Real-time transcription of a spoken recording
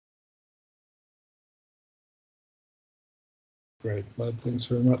Great, Vlad, thanks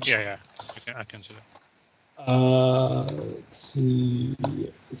very much. Yeah, I can see that. Let's see.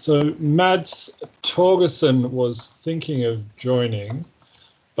 So Mads Torgerson was thinking of joining,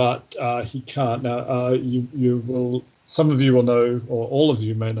 but he can't. Now, you will. Some of you will know, or all of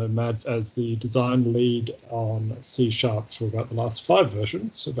you may know Mads as the design lead on C# for about the last 5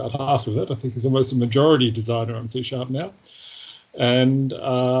 versions, about half of it. I think he's almost a majority designer on C# now. And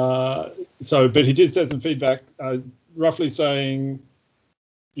but he did send some feedback, roughly saying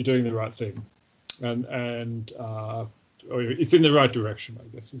you're doing the right thing, and it's in the right direction, I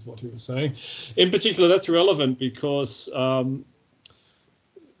guess, is what he was saying. In particular, that's relevant because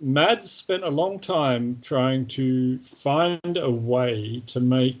Mads spent a long time trying to find a way to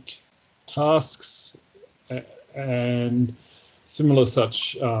make tasks and similar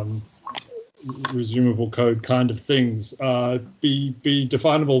such resumable code kind of things be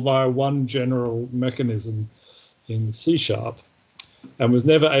definable via one general mechanism in C#, and was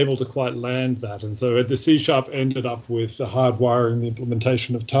never able to quite land that. And so the C# ended up with the hardwiring the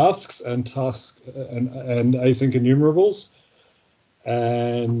implementation of tasks and async enumerables.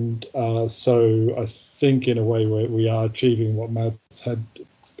 And so I think in a way we are achieving what Mads had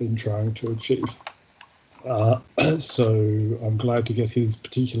been trying to achieve. So I'm glad to get his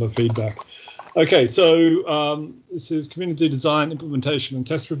particular feedback. Okay, so this is community design, implementation, and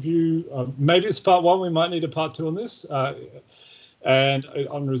test review. Maybe it's part 1. We might need a part 2 on this, and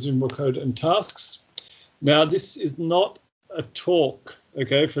on resumable code and tasks. Now, this is not a talk.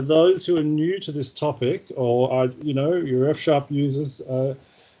 Okay, for those who are new to this topic, or are, your F# users,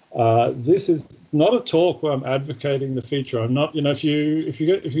 this is not a talk where I'm advocating the feature. I'm not, if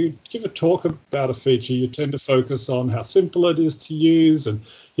you give a talk about a feature, you tend to focus on how simple it is to use, and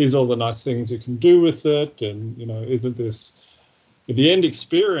here's all the nice things you can do with it, and isn't this the end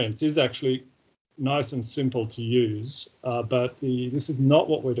experience is actually nice and simple to use, but this is not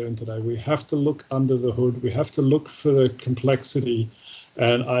what we're doing today. We have to look under the hood. We have to look for the complexity.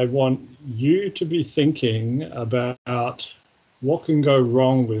 And I want you to be thinking about what can go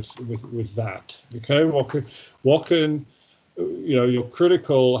wrong with that. Okay, what can your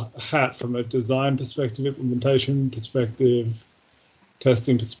critical hat from a design perspective, implementation perspective,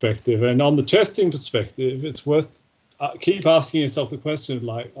 testing perspective, and on the testing perspective, it's worth keep asking yourself the question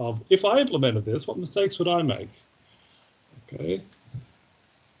of if I implemented this, what mistakes would I make? Okay,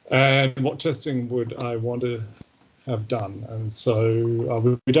 and what testing would I want to have done? And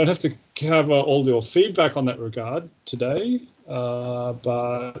so we don't have to cover all your feedback on that regard today,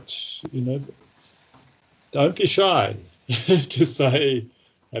 but don't be shy to say,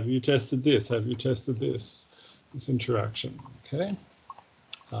 have you tested this? Have you tested this interaction? Okay,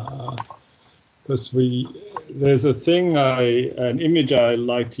 because there's a thing an image I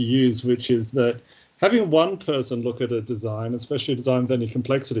like to use, which is that having one person look at a design, especially a design with any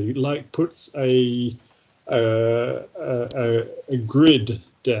complexity, puts a grid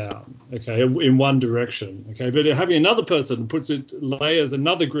down, okay, in one direction, okay, but having another person layers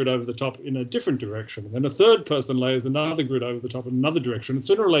another grid over the top in a different direction, and then a third person layers another grid over the top in another direction, and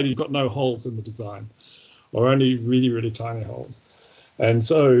sooner or later you've got no holes in the design, or only really, really tiny holes. And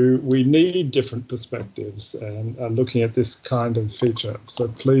so we need different perspectives and looking at this kind of feature. So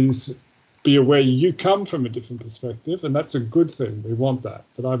please be aware you come from a different perspective, and that's a good thing. We want that,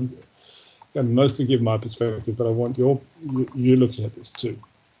 but I'm going to mostly give my perspective, but I want you looking at this too.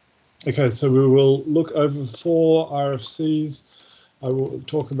 Okay, so we will look over 4 RFCs. I will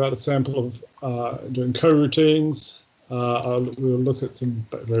talk about a sample of doing coroutines. We'll look at some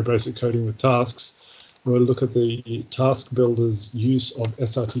very basic coding with tasks. We'll look at the task builder's use of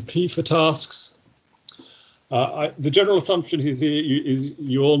SRTP for tasks. The general assumption is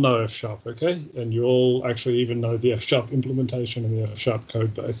you all know F#, okay? And you all actually even know the F# implementation and the F#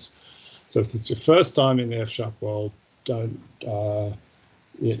 code base. So if this is your first time in the F# world, don't,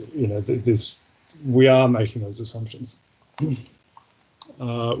 we are making those assumptions.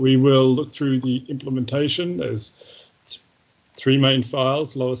 We will look through the implementation. There's 3 main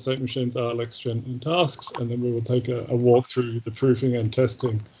files: lower state machines, RLXgen, and tasks, and then we will take a walk through the proofing and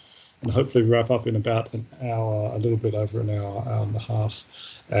testing, and hopefully wrap up in about an hour, a little bit over an hour, hour and a half.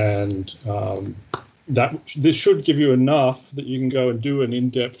 And this should give you enough that you can go and do an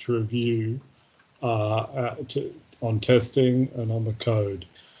in-depth review on testing and on the code.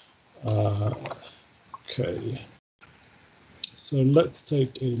 Okay, so let's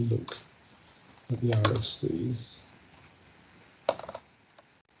take a look at the RFCs.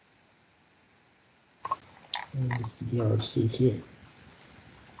 And this is the RFCs here.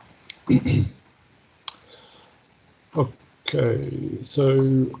 Okay,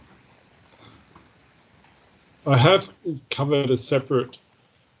 so I have covered a separate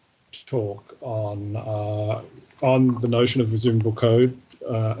talk on the notion of resumable code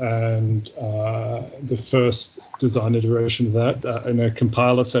and the first design iteration of that in a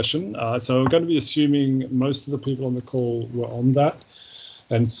compiler session. So I'm going to be assuming most of the people on the call were on that,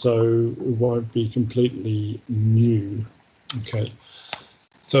 and so it won't be completely new. Okay.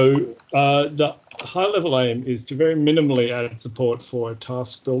 So the high-level aim is to very minimally add support for a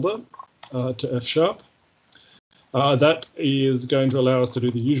task builder to F#. That is going to allow us to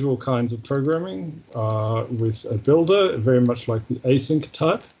do the usual kinds of programming with a builder, very much like the async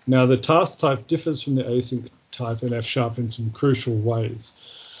type. Now, the task type differs from the async type in F# in some crucial ways.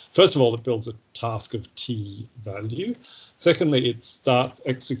 First of all, it builds a task of T value. Secondly, it starts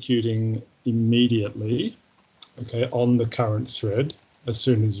executing immediately, okay, on the current thread as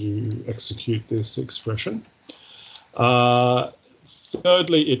soon as you execute this expression.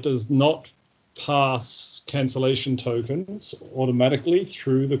 Thirdly, it does not pass cancellation tokens automatically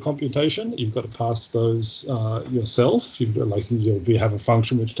through the computation. You've got to pass those yourself. You'll have a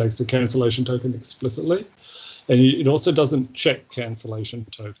function which takes a cancellation token explicitly, and it also doesn't check cancellation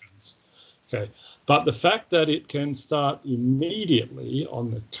tokens. Okay, but the fact that it can start immediately on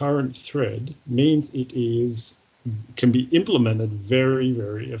the current thread means it can be implemented very,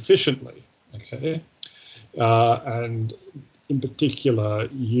 very efficiently. Okay, and in particular,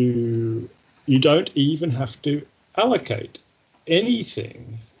 you don't even have to allocate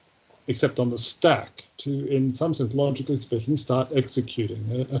anything except on the stack to, in some sense, logically speaking, start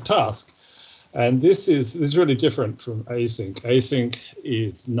executing a task. And this is really different from async. Async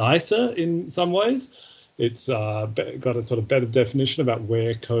is nicer in some ways. It's got a sort of better definition about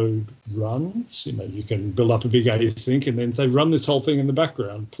where code runs. You can build up a big async and then say, run this whole thing in the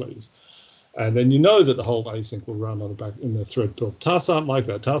background, please. And then you know that the whole async will run on the back in the thread build. Tasks aren't like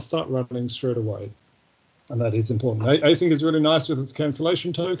that. Tasks start running straight away, and that is important. Async is really nice with its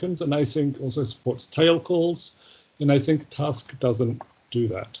cancellation tokens, and async also supports tail calls. In async, task doesn't do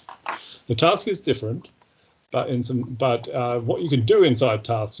that. The task is different, but what you can do inside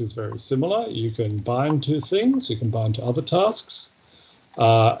tasks is very similar. You can bind to things. You can bind to other tasks,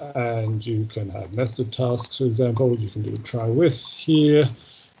 and you can have nested tasks, for example. You can do try with here.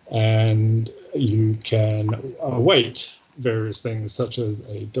 And you can await various things such as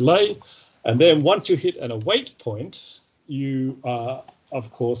a delay. And then once you hit an await point, you,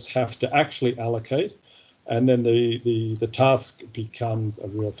 of course, have to actually allocate. And then the task becomes a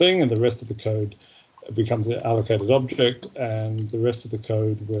real thing, and the rest of the code becomes an allocated object, and the rest of the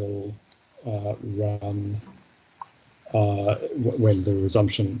code will run when the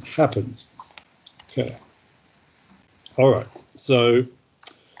resumption happens. Okay. All right. So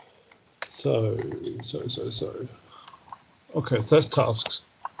okay, so that's tasks.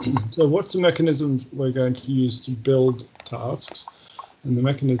 So what's the mechanism we're going to use to build tasks? And the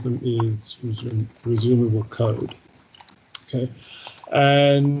mechanism is resumable code. Okay,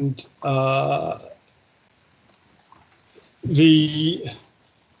 and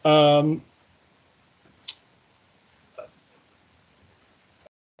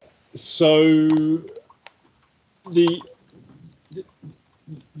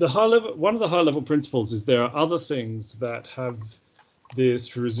one of the high level principles is there are other things that have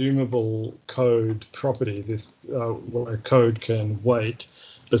this resumable code property, this where code can wait,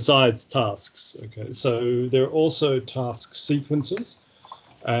 besides tasks. Okay, so there are also task sequences,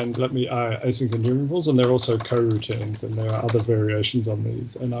 and async enumerables, and there are also coroutines, and there are other variations on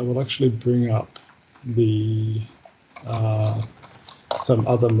these. And I will actually bring up some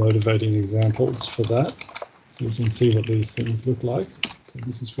other motivating examples for that, so you can see what these things look like. So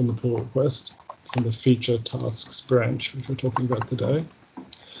this is from the pull request, from the feature tasks branch, which we're talking about today.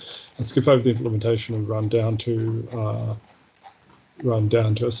 I'll skip over the implementation and run down to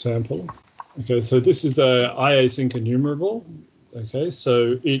a sample. Okay, so this is a iasync enumerable. Okay,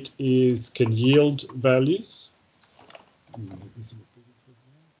 so it can yield values.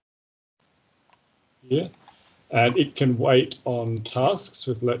 Here, and it can wait on tasks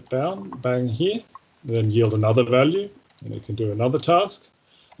with let bang here, then yield another value. And it can do another task,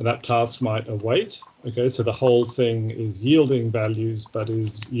 and that task might await. Okay, so the whole thing is yielding values, but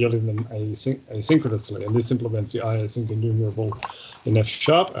is yielding them asynchronously. And this implements the iasync enumerable in F#,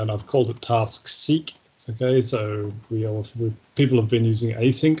 and I've called it task seek. Okay, so people have been using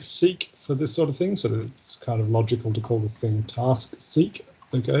async seek for this sort of thing, so it's kind of logical to call this thing task seek.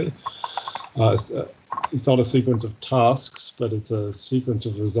 Okay, it's not a sequence of tasks, but it's a sequence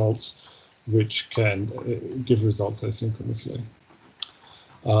of results which can give results asynchronously.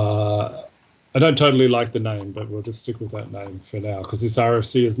 I don't totally like the name, but we'll just stick with that name for now, because this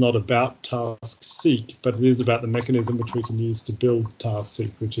RFC is not about task seek, but it is about the mechanism which we can use to build task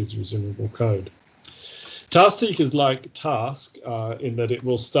seek, which is resumable code. Task seek is like task in that it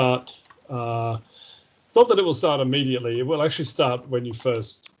will start. It's not that it will start immediately. It will actually start when you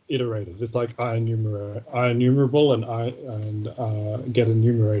first iterate it. It's like IEnumerable and get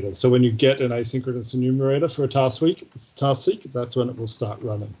enumerator. So when you get an asynchronous enumerator for a task seek, that's when it will start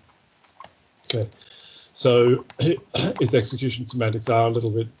running. Okay, so its execution semantics are a little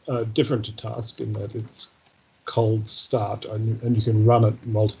bit different to task in that it's cold start, and you can run it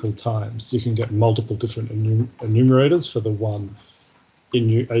multiple times. You can get multiple different enumerators for the one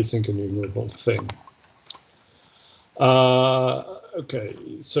async enumerable thing. Okay,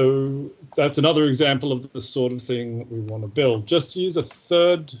 so that's another example of the sort of thing we want to build. Just to use a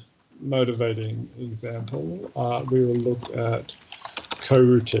third motivating example, we will look at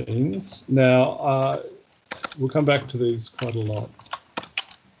coroutines. Now, we'll come back to these quite a lot.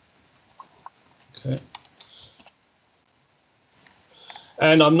 Okay.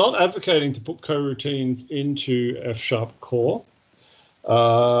 And I'm not advocating to put coroutines into F# core.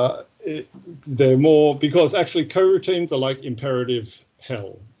 They're more, because actually coroutines are like imperative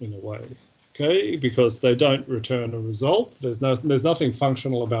hell in a way, okay? Because they don't return a result. There's nothing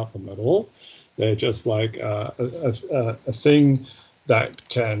functional about them at all. They're just like a thing that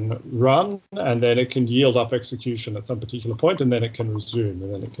can run, and then it can yield up execution at some particular point, and then it can resume,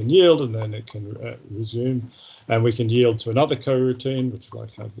 and then it can yield, and then it can resume, and we can yield to another coroutine, which is like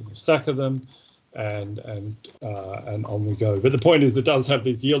having a stack of them, and on we go. But the point is, it does have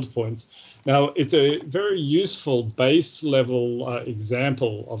these yield points. Now, it's a very useful base level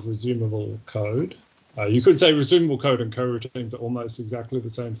example of resumable code. You could say resumable code and coroutines are almost exactly the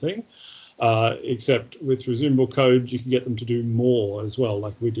same thing. Except with resumable code, you can get them to do more as well,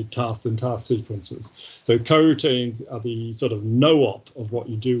 like we did tasks and task sequences. So coroutines are the sort of no-op of what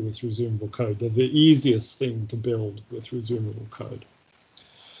you do with resumable code. They're the easiest thing to build with resumable code.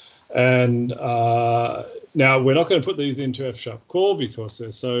 And now we're not going to put these into F# core because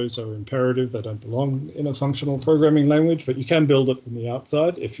they're so imperative. They don't belong in a functional programming language, but you can build it from the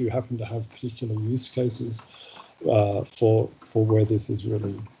outside if you happen to have particular use cases for where this is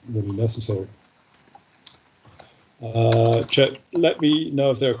really necessary. Chat, let me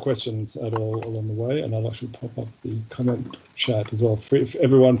know if there are questions at all along the way, and I'll actually pop up the comment chat as well.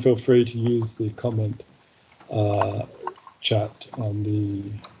 Everyone feel free to use the comment chat in the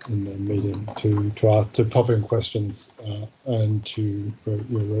meeting to pop in questions and to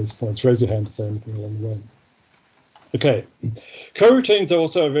raise points. Raise your hand to say anything along the way. Okay, coroutines are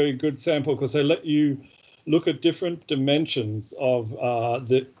also a very good sample because they let you look at different dimensions of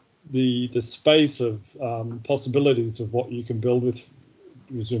the space of possibilities of what you can build with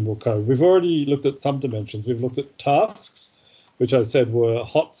resumable code. We've already looked at some dimensions. We've looked at tasks, which I said were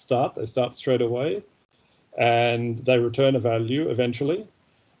hot start. They start straight away, and they return a value eventually.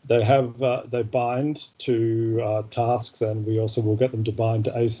 They bind to tasks, and we also will get them to bind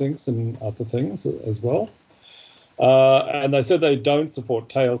to asyncs and other things as well. And they said they don't support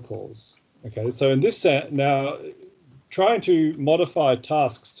tail calls. Okay, so in this now, trying to modify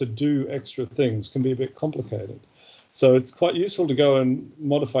tasks to do extra things can be a bit complicated. So it's quite useful to go and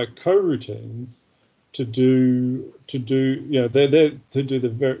modify coroutines to do they're there to do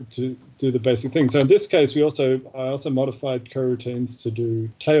the basic thing. So in this case, I also modified coroutines to do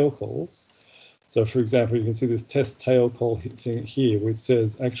tail calls. So for example, you can see this test tail call thing here, which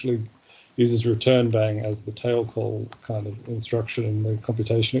says actually uses return bang as the tail call kind of instruction in the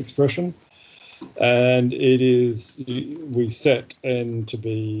computation expression. And we set n to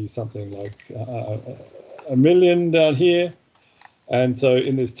be something like 1,000,000 down here. And so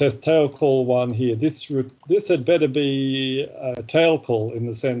in this test tail call one here, this had better be a tail call in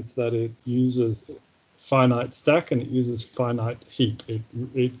the sense that it uses finite stack and it uses finite heap.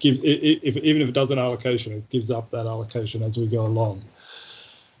 It gives even if it does an allocation, it gives up that allocation as we go along.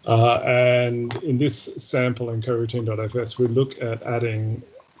 And in this sample in coroutine.fs, we look at adding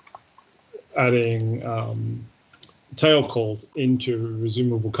tail calls into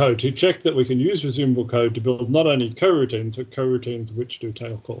resumable code to check that we can use resumable code to build not only coroutines, but coroutines which do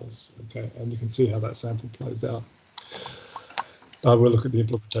tail calls. Okay, and you can see how that sample plays out. We'll look at the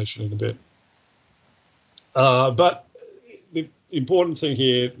implementation in a bit. But the important thing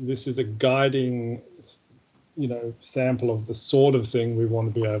here, this is a guiding, sample of the sort of thing we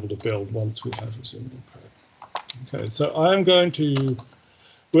want to be able to build once we have resumable code. Okay, so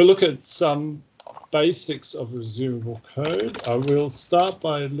we'll look at some basics of resumable code. I will start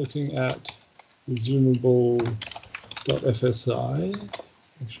by looking at resumable.fsi.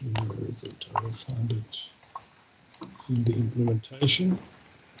 Actually, where is it? I will find it in the implementation.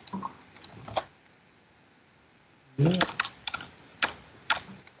 Yeah.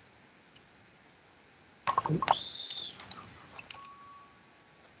 Oops.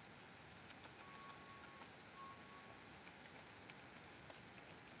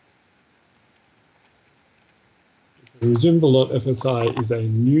 Resumable.fsi is a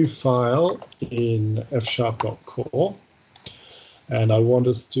new file in fsharp.core. And I want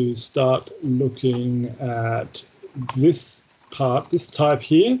us to start looking at this part, this type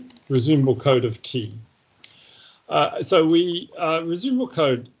here, resumable code of T. So resumable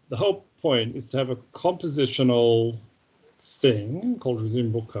code, the whole point is to have a compositional thing called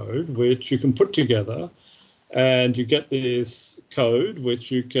resumable code, which you can put together, and you get this code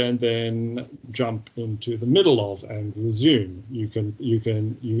which you can then jump into the middle of and resume.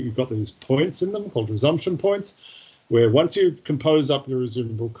 You've got these points in them called resumption points, where once you compose up your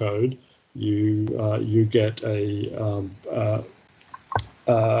resumable code, you get the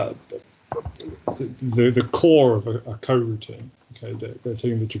core of a coroutine, okay, the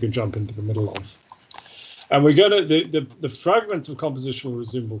thing that you can jump into the middle of. And we're going to the fragments of compositional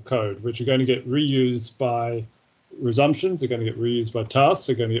resumable code, which are going to get reused by resumptions, are going to get reused by tasks,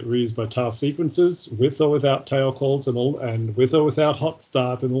 are going to get reused by task sequences, with or without tail calls and with or without hot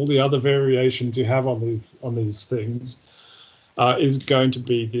start and all the other variations you have on these things, is going to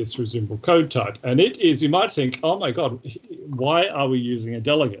be this resumable code type. And it is, you might think, oh my God, why are we using a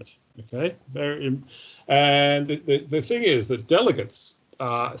delegate? Okay, and the thing is that delegates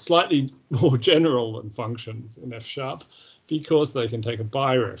are slightly more general than functions in F#, because they can take a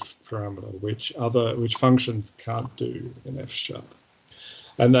biref parameter, which functions can't do in F#.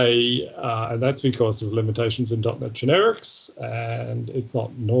 And that's because of limitations in .NET generics, and it's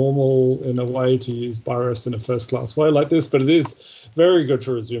not normal in a way to use birefs in a first-class way like this, but it is very good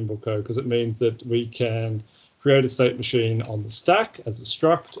for resumable code because it means that we can create a state machine on the stack as a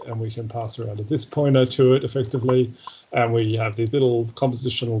struct, and we can pass around a this pointer to it effectively. And we have these little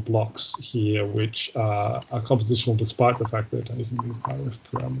compositional blocks here, which are compositional despite the fact they're taking these biref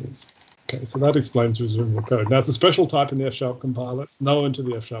parameters. Okay, so that explains resumable code. Now, it's a special type in the F# compiler. It's known to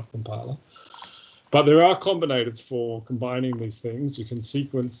the F# compiler. But there are combinators for combining these things. You can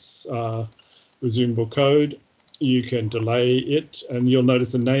sequence resumable code. You can delay it, and you'll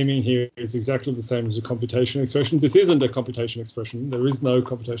notice the naming here is exactly the same as a computation expression. This isn't a computation expression. There is no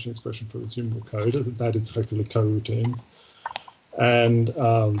computation expression for resumable code. That is effectively coroutines, and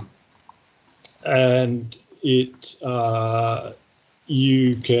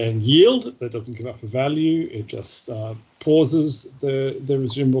you can yield. That doesn't give up a value. It just pauses the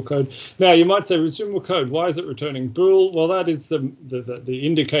resumable code. Now, you might say resumable code, why is it returning bool? Well, that is the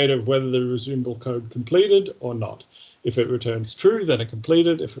indicator of whether the resumable code completed or not. If it returns true, then it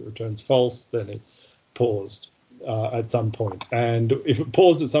completed. If it returns false, then it paused at some point. And if it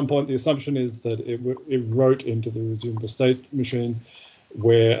paused at some point, the assumption is that it wrote into the resumable state machine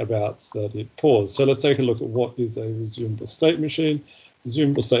whereabouts that it paused. So let's take a look at what is a resumable state machine.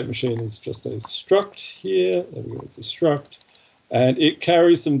 Resumable state machine is just a struct here. There we go, it's a struct. And it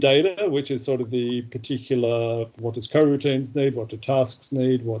carries some data, which is sort of the particular, what does coroutines need, what do tasks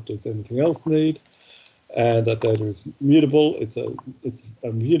need, what does anything else need. And that data is mutable. It's a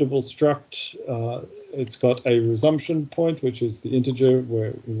mutable struct. It's got a resumption point, which is the integer where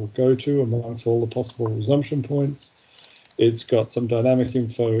it will go to amongst all the possible resumption points. It's got some dynamic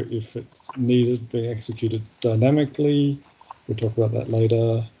info if it's needed, being executed dynamically. We'll talk about that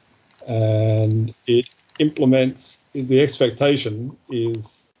later. And it implements, the expectation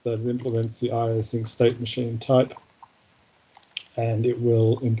is that it implements the IOSync state machine type, and it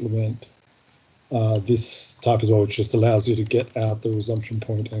will implement this type as well, which just allows you to get out the resumption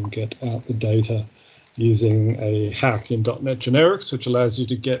point and get out the data using a hack in .NET generics, which allows you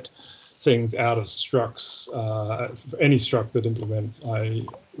to get things out of structs, any struct that implements a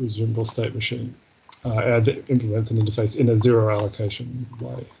resumable state machine, and implements an interface in a zero allocation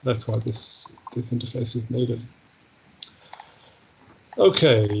way. That's why this interface is needed.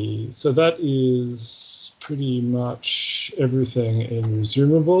 Okay, so that is pretty much everything in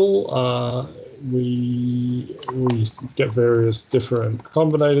Resumable. We get various different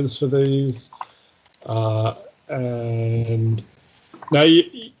combinators for these, and now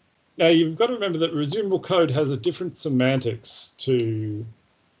you've got to remember that resumable code has a different semantics to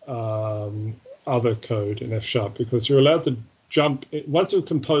other code in F# because you're allowed to jump, once you've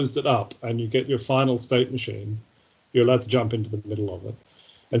composed it up and you get your final state machine, you're allowed to jump into the middle of it.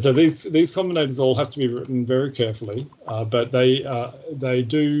 And so these combinators all have to be written very carefully, but they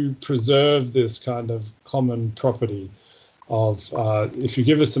do preserve this kind of common property if you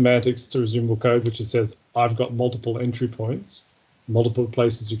give a semantics to resumable code, which it says, I've got multiple entry points, multiple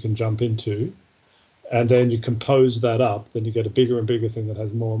places you can jump into, and then you compose that up, then you get a bigger and bigger thing that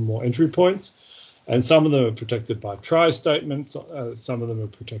has more and more entry points. And some of them are protected by try statements. Some of them are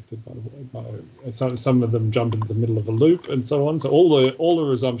protected by some of them jump into the middle of a loop and so on. So all the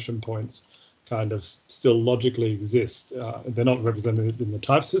resumption points kind of still logically exist. They're not represented in the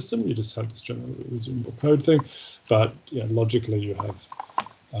type system. You just have this general resumable code thing, but logically you have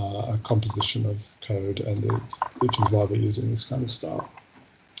a composition of code, which is why we're using this kind of style.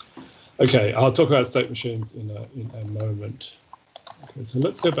 Okay, I'll talk about state machines in a moment. Okay, so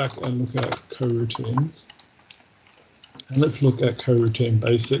let's go back and look at coroutines, and let's look at coroutine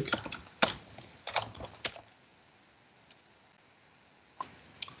basic.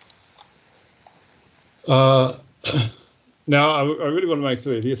 Now, I really want to make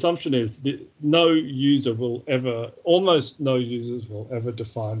clear, the assumption is that almost no users will ever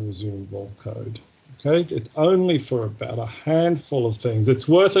define resumable code. Okay, it's only for about a handful of things. It's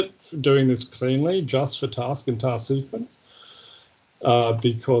worth it for doing this cleanly, just for task and task sequence,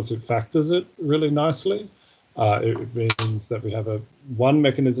 because it factors it really nicely. It means that we have one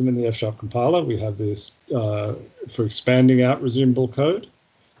mechanism in the F# compiler. We have this for expanding out resumable code.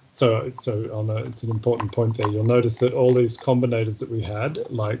 So it's an important point there. You'll notice that all these combinators that we had,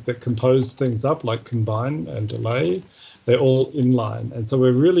 that composed things up, like combine and delay, they're all inline. And so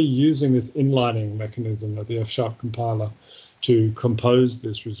we're really using this inlining mechanism of the F# compiler to compose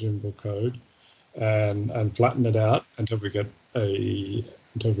this resumable code and flatten it out until we get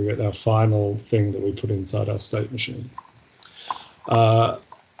our final thing that we put inside our state machine.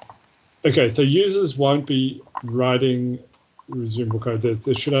 Okay, so users won't be writing resumable code.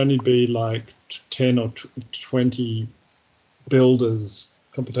 There should only be like 10 or 20 builders,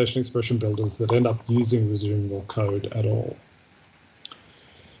 computation expression builders, that end up using resumable code at all.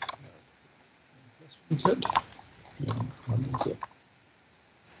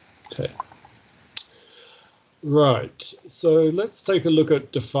 Okay. Right, so let's take a look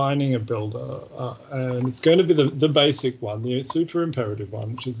at defining a builder, and it's going to be the basic one, the super imperative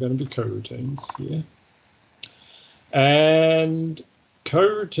one, which is going to be coroutines here. And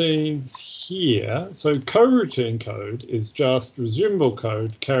coroutines here, so coroutine code is just resumable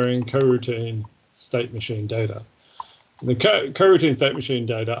code carrying coroutine state machine data. The coroutine state machine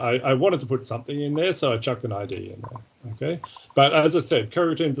data, I wanted to put something in there, so I chucked an ID in there, okay? But as I said,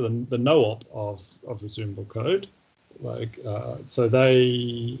 coroutines are the no-op of resumable code. So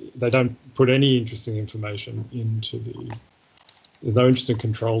they don't put any interesting information into there's no interesting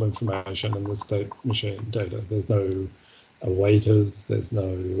control information in the state machine data. There's no awaiters, there's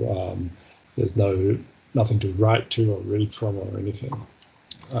nothing to write to or read from or anything.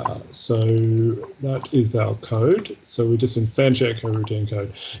 So that is our code. So we just instantiate coroutine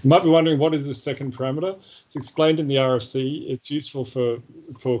code. You might be wondering, what is this second parameter? It's explained in the RFC. It's useful for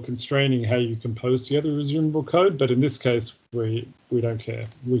constraining how you compose together resumable code, but in this case, we don't care.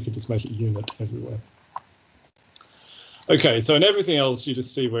 We could just make it unit everywhere. Okay, so in everything else, you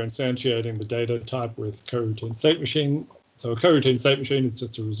just see we're instantiating the data type with coroutine state machine. So a coroutine state machine is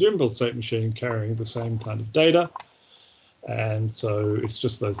just a resumable state machine carrying the same kind of data. And so it's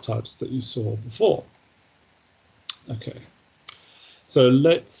just those types that you saw before. Okay, so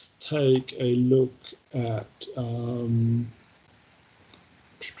let's take a look at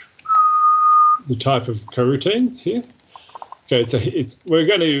the type of coroutines here. Okay, so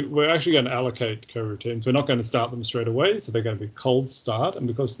we're actually going to allocate coroutines. We're not going to start them straight away, so they're going to be cold start, and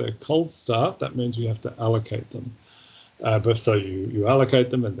because they're cold start, that means we have to allocate them. But so you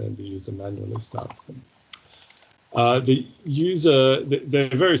allocate them, and then the user manually starts them. They're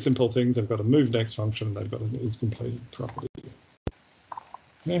very simple things. They've got a move next function, and they've got an is completed property.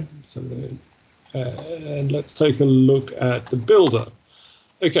 Okay, so and let's take a look at the builder.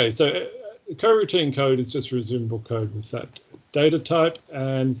 Okay, so coroutine code is just resumable code with that data type,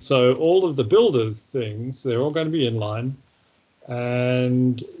 and so all of the builders things, they're all going to be inline,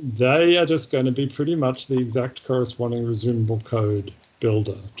 and they are just going to be pretty much the exact corresponding resumable code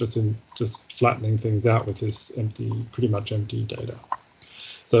builder, just flattening things out with this pretty much empty data.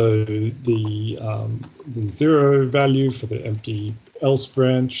 So the 0 value for the empty else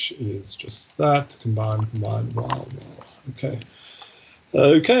branch is just that, combine, while. Okay.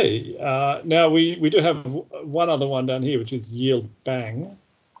 Okay, now we do have one other one down here, which is yield bang.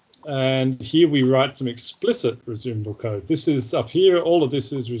 And here we write some explicit resumable code. This is up here, all of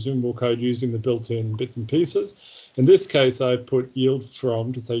this is resumable code using the built-in bits and pieces. In this case, I put yield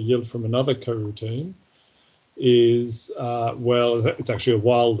from, to say yield from another coroutine is, well, it's actually a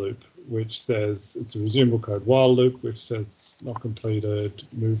while loop. which says it's a resumable code while loop, which says not completed,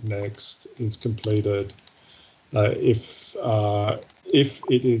 move next is completed. If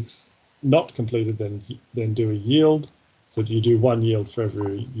it is not completed, then do a yield. So you do one yield for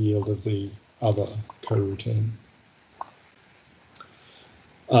every yield of the other coroutine.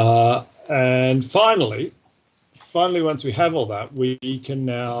 And finally, once we have all that, we can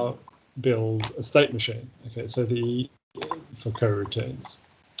now build a state machine. Okay, so for coroutines.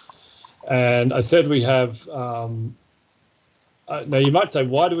 And I said we have. Now you might say,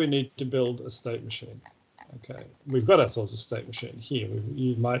 why do we need to build a state machine? Okay, we've got ourselves a state machine here.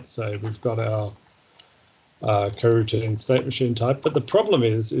 You might say we've got our coroutine state machine type, but the problem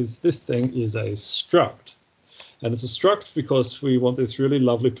is this thing is a struct. And it's a struct because we want this really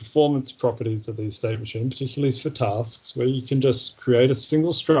lovely performance properties of these state machines, particularly for tasks, where you can just create a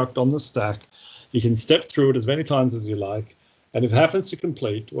single struct on the stack. You can step through it as many times as you like. And if it happens to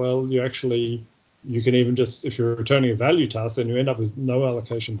complete, well, you can even just, if you're returning a value task, then you end up with no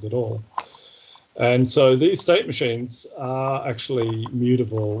allocations at all. And so these state machines are actually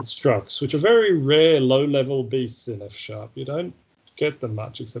mutable structs, which are very rare low-level beasts in F#. You don't get them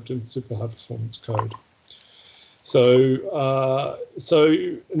much except in super high-performance code. So,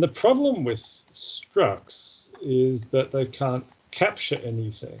 and the problem with structs is that they can't capture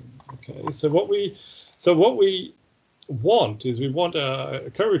anything. Okay, so what we want is we want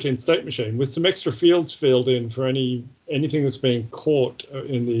a coroutine state machine with some extra fields filled in for anything that's being caught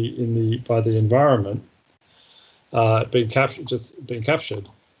by the environment, being captured.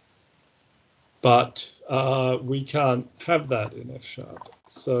 But we can't have that in F#.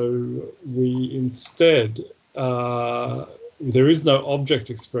 So we instead. There is no object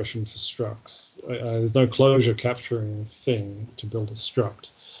expression for structs. There's no closure capturing thing to build a struct,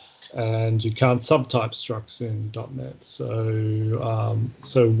 and you can't subtype structs in .NET.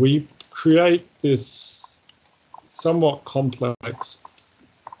 So we create this somewhat complex,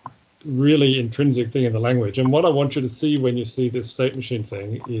 really intrinsic thing in the language. And what I want you to see when you see this state machine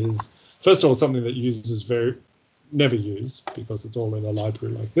thing is, first of all, something that users never use because it's all in a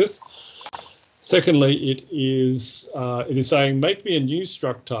library like this. Secondly, it is saying, make me a new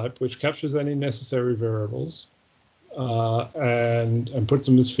struct type which captures any necessary variables and puts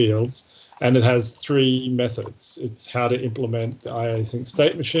them as fields. And it has three methods. It's how to implement the IAsync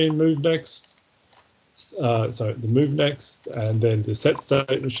state machine move next. The move next, and then the set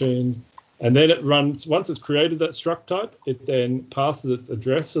state machine. And then it runs, once it's created that struct type, it then passes its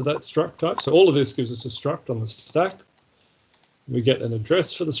address of that struct type. So all of this gives us a struct on the stack. We get an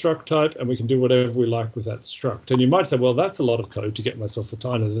address for the struct type, and we can do whatever we like with that struct. And you might say, well, that's a lot of code to get myself a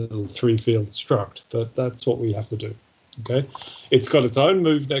tiny little 3-field struct, but that's what we have to do. Okay, it's got its own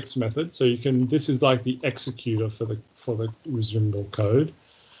move next method, so you can. This is like the executor for the resumable code.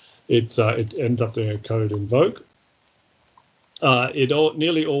 It ends up doing a code invoke. It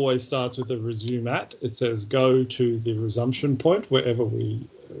nearly always starts with a resume at. It says go to the resumption point wherever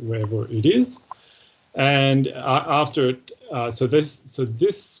it is. And after it, so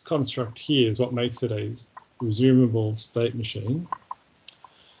this construct here is what makes it a resumable state machine.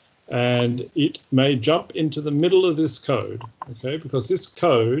 And it may jump into the middle of this code, okay, because this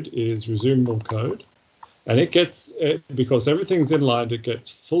code is resumable code. And it gets, because everything's inlined, it gets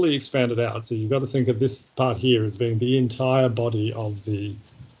fully expanded out. So you've got to think of this part here as being the entire body of the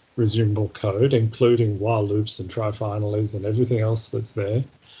resumable code, including while loops and try-finalies and everything else that's there.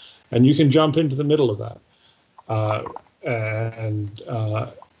 And you can jump into the middle of that. And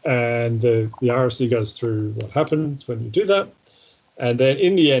the RFC goes through what happens when you do that. And then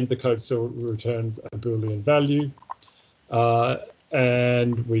in the end, the code still returns a Boolean value.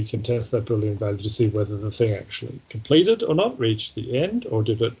 And we can test that Boolean value to see whether the thing actually completed or not, reached the end, or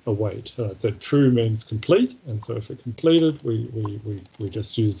did it await. So true means complete. And so if it completed, we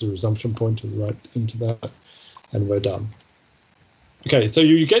just use the resumption pointer right into that, and we're done. Okay, so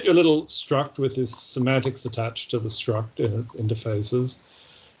you get your little struct with this semantics attached to the struct in its interfaces,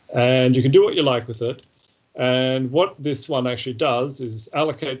 and you can do what you like with it. And what this one actually does is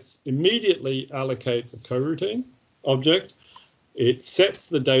immediately allocates a coroutine object. It sets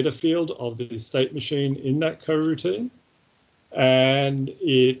the data field of the state machine in that coroutine, and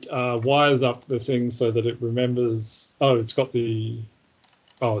it wires up the thing so that it remembers. Oh, it's got the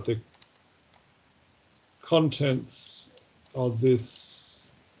contents of this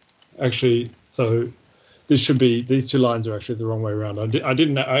actually, so this should be, these two lines are actually the wrong way around.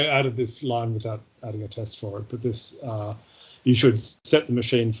 I added this line without adding a test for it, but this you should set the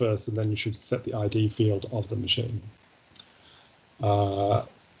machine first, and then you should set the ID field of the machine,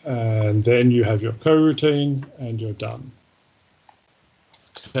 and then you have your coroutine and you're done.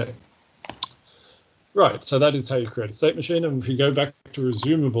 Okay, Right, so that is how you create a state machine. And if you go back to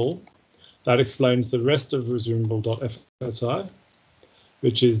Resumable, that explains the rest of resumable.fsi,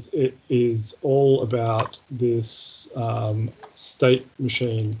 which is all about this state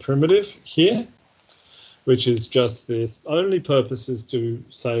machine primitive here, which is just this. Only purpose is to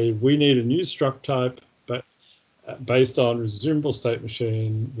say we need a new struct type, but based on resumable state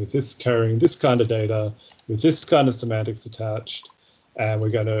machine with this carrying this kind of data, with this kind of semantics attached. And we're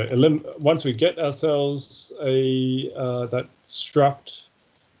going to once we get ourselves that struct,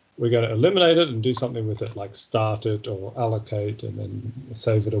 we're going to eliminate it and do something with it, like start it or allocate and then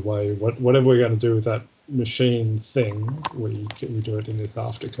save it away. Whatever we're going to do with that machine thing, we do it in this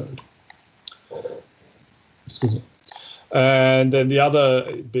after code. Excuse me. And then the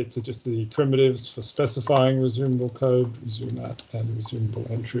other bits are just the primitives for specifying resumable code, resume@, and resumable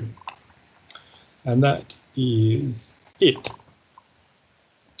entry. And that is it.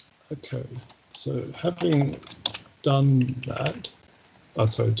 Okay, so having done that,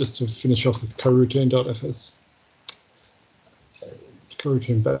 so just to finish off with coroutine.fs,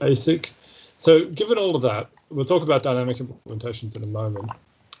 coroutine basic. So given all of that, we'll talk about dynamic implementations in a moment,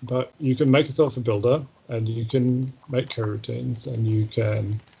 but you can make yourself a builder and you can make coroutines and you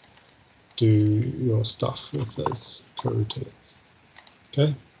can do your stuff with those coroutines.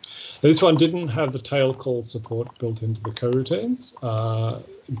 Okay. This one didn't have the tail call support built into the coroutines,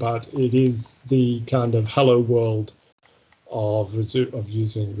 but it is the kind of hello world of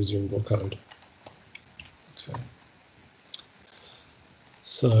using resumable code. Okay.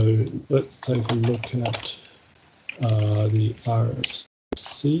 So let's take a look at the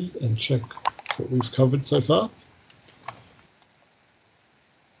RFC and check what we've covered so far.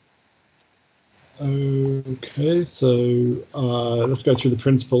 Okay, so let's go through the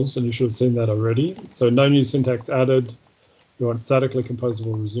principles, and you should have seen that already. So no new syntax added. We want statically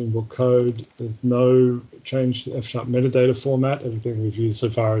composable resumable code. There's no change to F# metadata format. Everything we've used so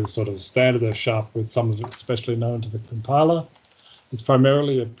far is sort of standard F# with some of it especially known to the compiler. It's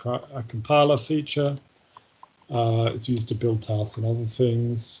primarily a compiler feature. It's used to build tasks and other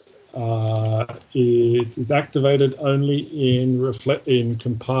things. It is activated only in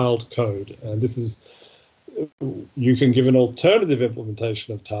compiled code, and this is, you can give an alternative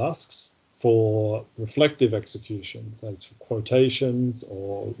implementation of tasks for reflective executions, as for quotations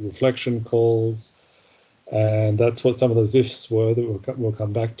or reflection calls, and that's what some of those ifs were that we'll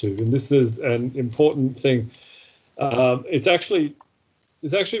come back to. And this is an important thing. It's actually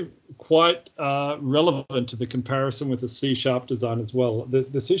quite relevant to the comparison with the C# design as well.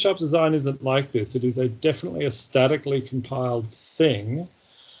 The C# design isn't like this. It is definitely a statically compiled thing,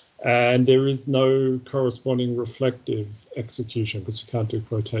 and there is no corresponding reflective execution because you can't do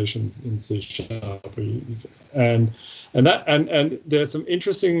quotations in C#. And there are some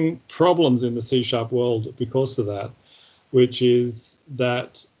interesting problems in the C# world because of that, which is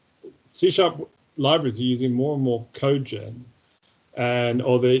that C# libraries are using more and more code gen. And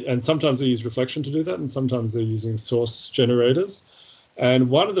sometimes they use reflection to do that, and sometimes they're using source generators. And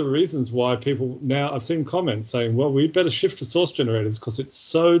one of the reasons why people now, I've seen comments saying, well, we'd better shift to source generators because it's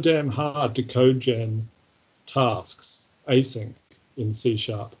so damn hard to code gen tasks async in C#.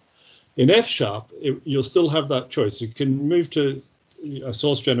 In F#, you'll still have that choice. You can move to a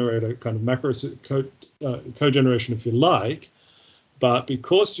source generator kind of macro code generation if you like. But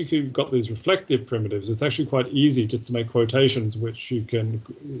because you've got these reflective primitives, it's actually quite easy just to make quotations, which you can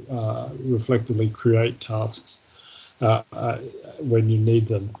reflectively create tasks when you need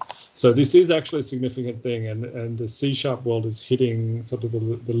them. So this is actually a significant thing, and the C# world is hitting sort of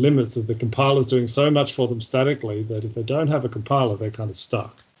the limits of the compilers doing so much for them statically that if they don't have a compiler, they're kind of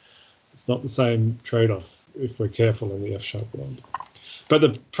stuck. It's not the same trade-off if we're careful in the F# world. But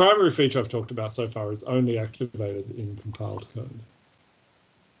the primary feature I've talked about so far is only activated in compiled code.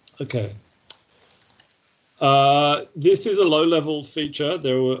 Okay. This is a low-level feature.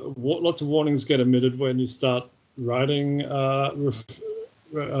 There were lots of warnings get emitted when you start writing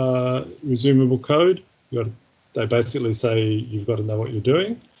resumable code. They basically say you've got to know what you're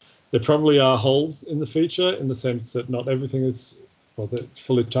doing. There probably are holes in the feature in the sense that not everything is, well, the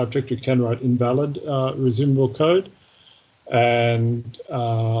fully typed directory can write invalid resumable code. And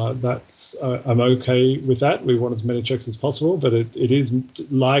that's I'm okay with that. We want as many checks as possible, but it's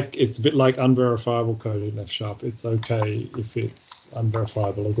a bit like unverifiable code in F#. It's okay if it's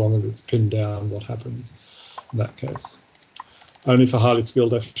unverifiable as long as it's pinned down what happens in that case. Only for highly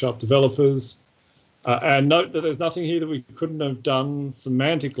skilled F# developers. And note that there's nothing here that we couldn't have done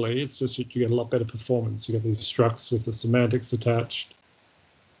semantically. It's just that you get a lot better performance. You get these structs with the semantics attached.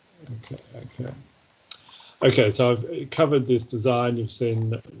 Okay. Okay, so I've covered this design. You've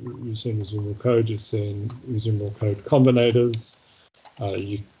seen resumable code. You've seen resumable code combinators.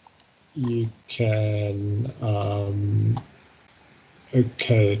 You can.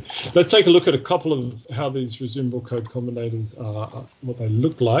 Okay, let's take a look at a couple of how these resumable code combinators are, what they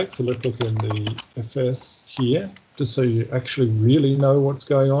look like. So let's look in the FS here, just so you actually really know what's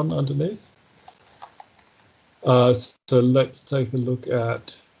going on underneath. So let's take a look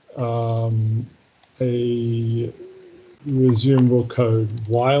at a resumable code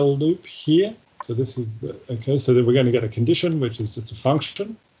while loop here. So this is the, okay, so that we're going to get a condition, which is just a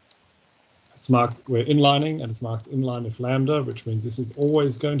function. It's marked, we're inlining, and it's marked inline if lambda, which means this is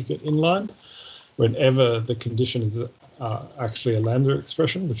always going to get inlined whenever the condition is actually a lambda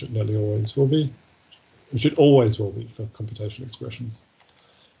expression, which it nearly always will be, which it always will be for computation expressions.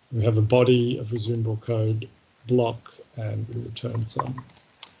 We have a body of resumable code block, and we return some.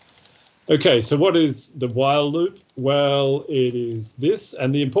 Okay, so what is the while loop? Well, it is this,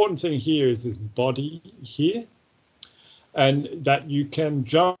 and the important thing here is this body here, and that you can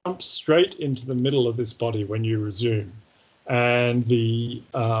jump straight into the middle of this body when you resume. And the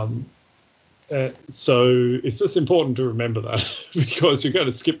so it's just important to remember that because you're going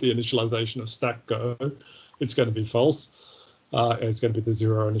to skip the initialization of stack go. It's going to be false. It's going to be the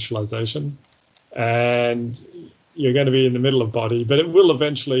 0 initialization. And you're going to be in the middle of body, but it will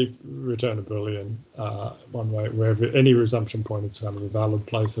eventually return a Boolean one way, wherever any resumption point is kind of a valid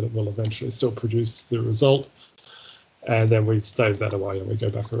place, that it will eventually still produce the result. And then we stave that away and we go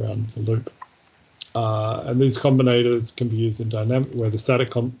back around the loop. And these combinators can be used in dynamic, where the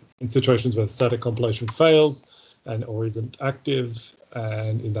static in situations where the static compilation fails and or isn't active,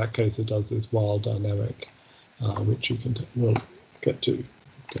 and in that case it does this while dynamic, which you can we'll get to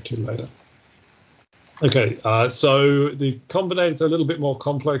later. Okay, so the combinators are a little bit more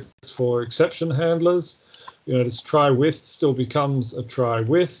complex for exception handlers. You notice try with still becomes a try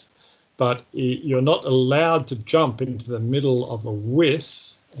with, but you're not allowed to jump into the middle of a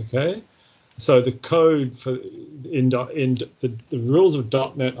with, okay? So the code for in the rules of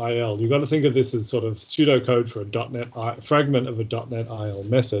 .NET IL, you've got to think of this as sort of pseudocode for a .NET fragment of a .NET IL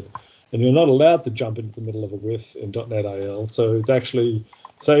method, and you're not allowed to jump into the middle of a with in .NET IL. So it actually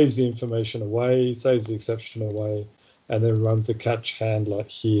saves the information away, saves the exception away, and then runs a catch handler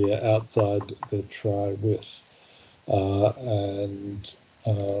here outside the try with,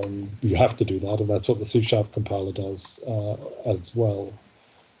 you have to do that, and that's what the C# compiler does as well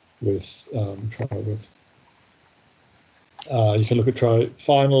with try with. You can look at try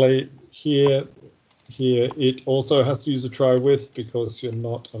finally here. Here it also has to use a try with because you're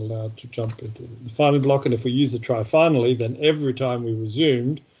not allowed to jump into the finally block, and if we use the try finally, then every time we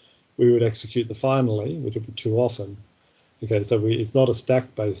resumed, we would execute the finally, which would be too often. Okay, so it's not a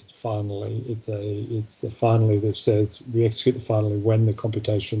stack-based finally. It's a finally that says we execute the finally when the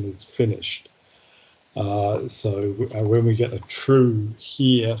computation is finished. So when we get a true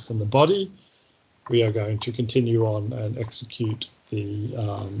here from the body, we are going to continue on and execute the.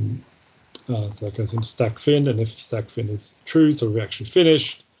 So that goes into stack fin, and if stack fin is true, so we actually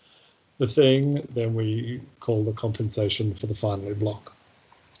finished the thing, then we call the compensation for the finally block.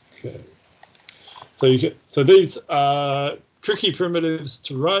 Okay. So these are tricky primitives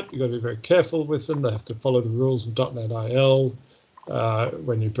to write. You've got to be very careful with them. They have to follow the rules of .NET IL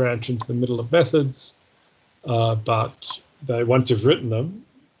when you branch into the middle of methods. But once you've written them,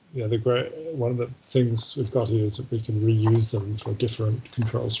 one of the things we've got here is that we can reuse them for different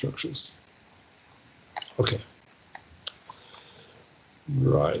control structures. Okay.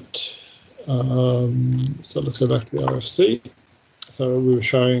 Right. So let's go back to the RFC. So we were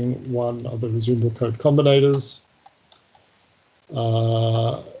showing one of the resumable code combinators.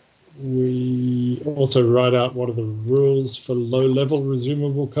 We also write out what are the rules for low-level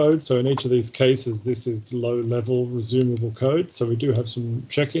resumable code. So in each of these cases, this is low-level resumable code. So we do have some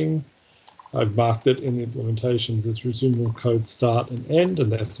checking. I've marked it in the implementations as resumable code start and end, and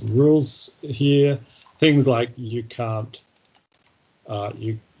there's some rules here. Things like you can't have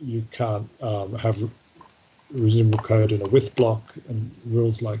resumable code in a with block and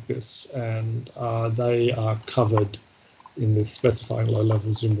rules like this, and they are covered in this specifying low-level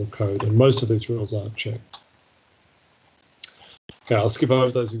resumable code, and most of these rules are checked. Okay, I'll skip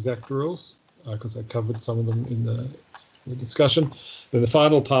over those exact rules because I covered some of them in the discussion. Then the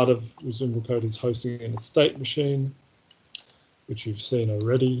final part of resumable code is hosting in a state machine, which you've seen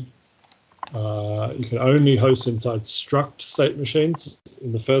already. You can only host inside struct state machines.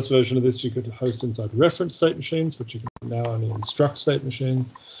 In the first version of this, you could host inside reference state machines, but you can now only in struct state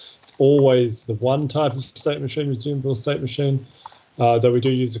machines. It's always the one type of state machine, resumable state machine. though we do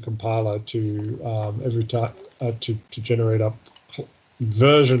use a compiler to every time to generate up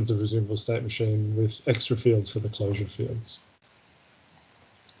versions of Resumable State Machine with extra fields for the closure fields.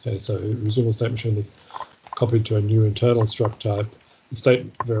 Okay, so Resumable State Machine is copied to a new internal struct type. The state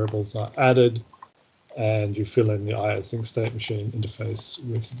variables are added, and you fill in the IOSync State Machine interface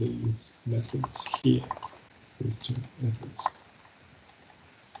with these methods here, these two methods.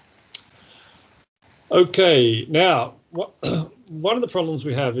 Okay, now one of the problems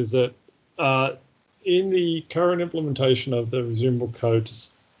we have is that in the current implementation of the Resumable code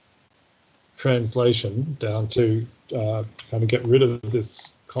translation down to kind of get rid of this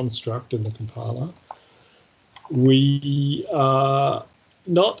construct in the compiler,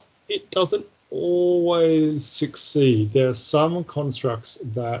 it doesn't always succeed. There are some constructs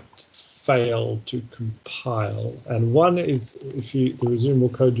that fail to compile, and one is if the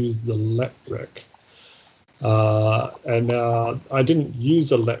Resumable code uses the letrec. And now I didn't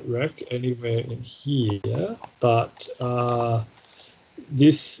use a letrec anywhere in here, but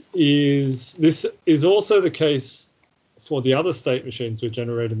this is also the case for the other state machines we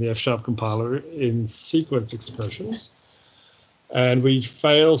generate in the F# compiler in sequence expressions. And we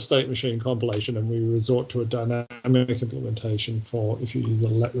fail state machine compilation, and we resort to a dynamic implementation for if you use a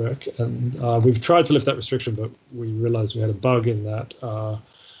letrec. And we've tried to lift that restriction, but we realized we had a bug in that.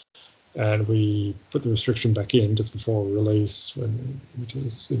 And we put the restriction back in just before release, which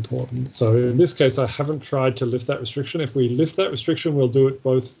is important. So in this case, I haven't tried to lift that restriction. If we lift that restriction, we'll do it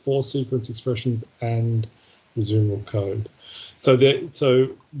both for sequence expressions and Resumable code. So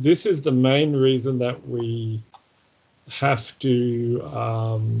this is the main reason that we have to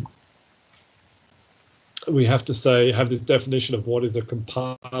have this definition of what is a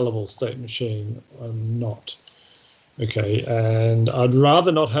compilable state machine or not. Okay, and I'd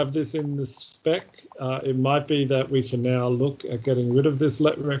rather not have this in the spec. It might be that we can now look at getting rid of this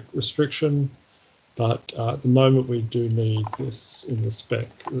letrec restriction, but at the moment we do need this in the spec.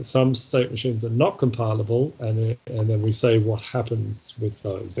 Some state machines are not compilable, and then we say what happens with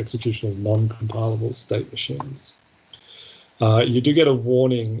those executional non-compilable state machines. You do get a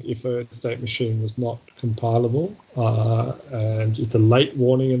warning if a state machine was not compilable, and it's a late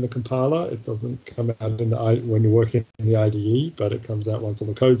warning in the compiler. It doesn't come out when you're working in the IDE, but it comes out once all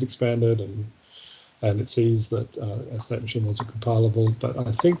the code's expanded and it sees that a state machine wasn't compilable. But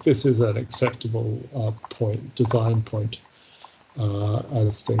I think this is an acceptable design point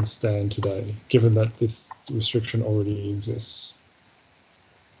as things stand today, given that this restriction already exists.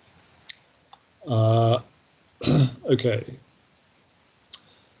 Okay.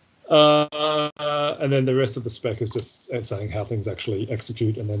 And then the rest of the spec is just saying how things actually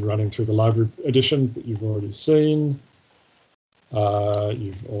execute, and then running through the library additions that you've already seen.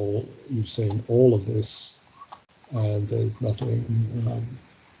 You've seen all of this, and there's nothing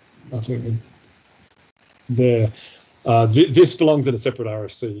in there. This belongs in a separate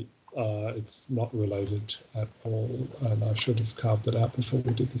RFC. It's not related at all, and I should have carved it out before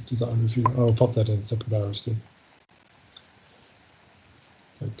we did this design review. I'll pop that in a separate RFC.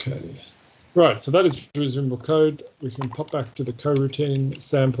 Okay, right, so that is Resumable code. We can pop back to the coroutine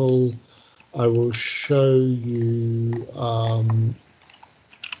sample. I will show you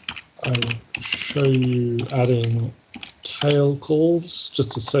adding tail calls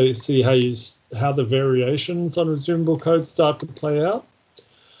just to see how the variations on Resumable code start to play out.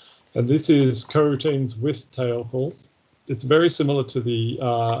 And this is coroutines with tail calls. It's very similar to the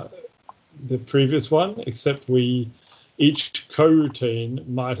previous one, except each coroutine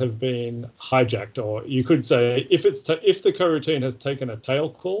might have been hijacked, or you could say if the coroutine has taken a tail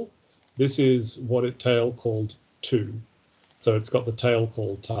call, this is what it tail called to. So it's got the tail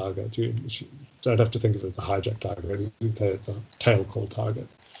call target. You don't have to think of it as a hijack target. You say it's a tail call target,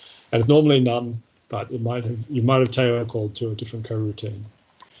 and it's normally none, but you might have tail called to a different coroutine.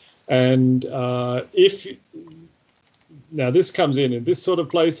 And now this comes in this sort of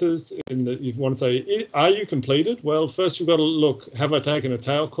places in that you want to say, are you completed? Well, first you've got to look, have I taken a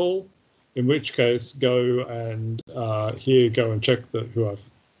tail call? In which case, go and go and check who I've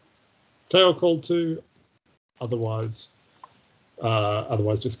tail called to. Otherwise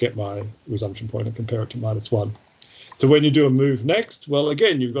just get my resumption point and compare it to -1. So when you do a move next, well,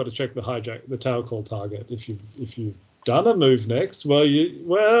 again, you've got to check the tail call target. If you've done a move next,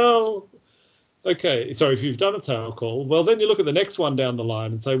 okay, so if you've done a tail call, well, then you look at the next one down the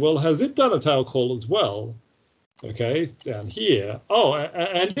line and say, well, has it done a tail call as well? Okay, down here. Oh,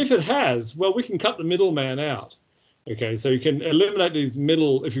 and if it has, well, we can cut the middleman out. Okay, so you can eliminate these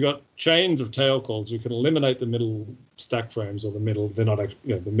middle, if you've got chains of tail calls, you can eliminate the middle stack frames or they're not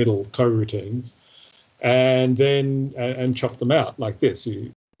actually, the middle coroutines. and then and chop them out like this.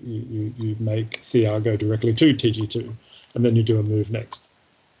 You make CR go directly to TG2, and then you do a move next.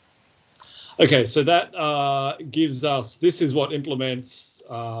 Okay, so that gives us, this is what implements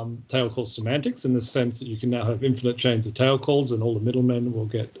tail call semantics, in the sense that you can now have infinite chains of tail calls and all the middlemen will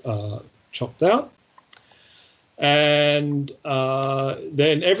get chopped out. And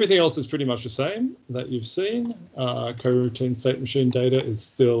then everything else is pretty much the same that you've seen. Coroutine state machine data is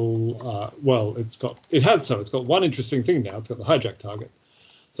still, well, it's got one interesting thing now. It's got the hijack target.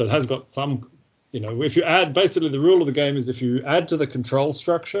 So it has got some, if you add, basically the rule of the game is if you add to the control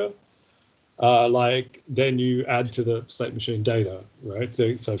structure, then you add to the state machine data, right?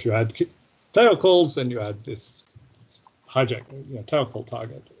 So if you add tail calls, then you add this hijack, tail call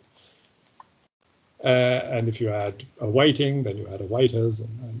target. And if you add a weighting, then you add a waiters,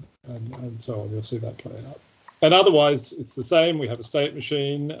 and so on. You'll see that play out. And otherwise, it's the same. We have a state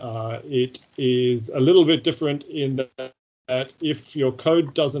machine. It is a little bit different in that if your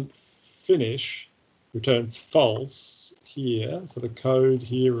code doesn't finish, returns false here. So the code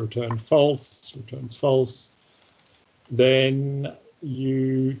here returns false, then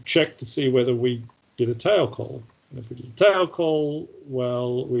you check to see whether we did a tail call. And if we did a tail call,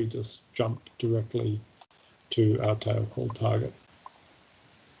 well, we just jump directly to our tail call target.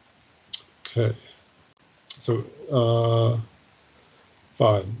 Okay, so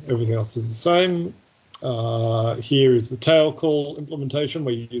fine, everything else is the same. Here is the tail call implementation.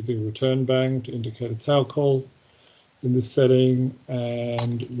 We're using return bang to indicate a tail call in this setting,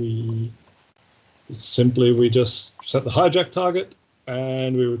 and we just set the hijack target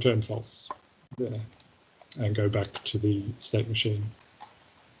and we return false there and go back to the state machine.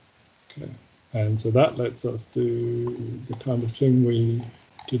 Okay, and so that lets us do the kind of thing we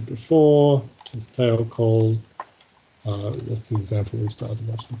did before. Test tail call. That's the example we started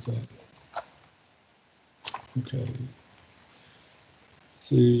off with there. Okay.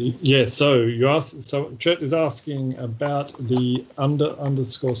 See, yeah. So Chet is asking about the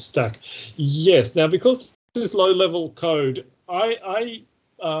underscore stack. Yes. Now, because this low-level code,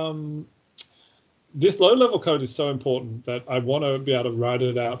 this low-level code is so important that I want to be able to write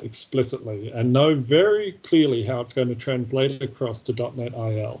it out explicitly and know very clearly how it's going to translate across to .NET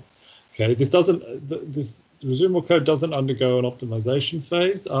IL. Okay, this Resumable code doesn't undergo an optimization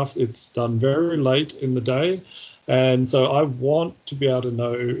phase after it's done very late in the day, and so I want to be able to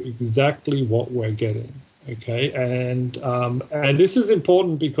know exactly what we're getting. Okay, and this is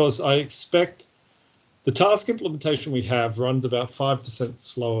important because I expect the task implementation we have runs about 5%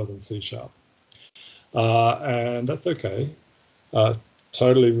 slower than C#. And that's okay,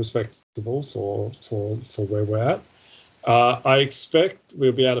 totally respectable for where we're at. I expect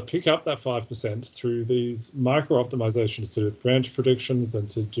we'll be able to pick up that 5% through these micro optimizations to do with branch predictions and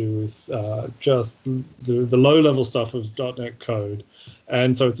to do with just the low-level stuff of .NET code.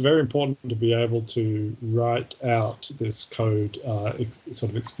 And so it's very important to be able to write out this code sort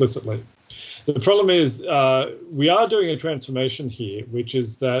of explicitly. The problem is we are doing a transformation here, which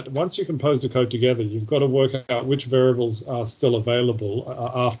is that once you compose the code together, you've got to work out which variables are still available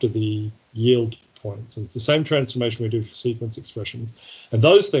after the yield points. And it's the same transformation we do for sequence expressions. And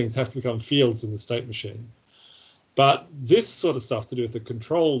those things have to become fields in the state machine. But this sort of stuff to do with the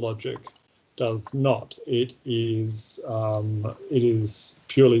control logic does not. It is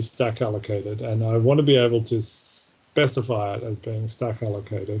purely stack allocated. And I want to be able to specify it as being stack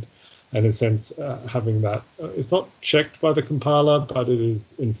allocated. And in a sense, having that, it's not checked by the compiler, but it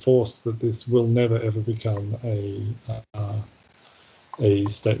is enforced that this will never ever become a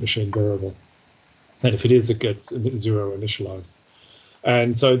state machine variable. And if it is, it gets zero initialized.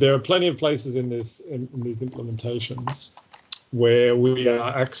 And so there are plenty of places in these implementations where we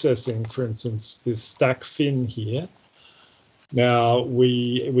are accessing, for instance, this stack fin here. Now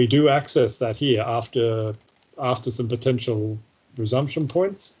we do access that here after some potential resumption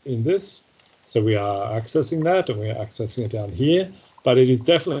points in this. So we are accessing that, and we are accessing it down here, but it is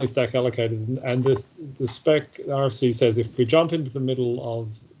definitely stack allocated. And the spec RFC says if we jump into the middle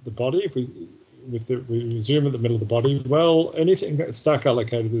of the body, if we resume at the middle of the body, well, anything that's stack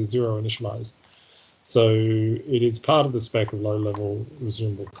allocated is zero initialized. So it is part of the spec of low-level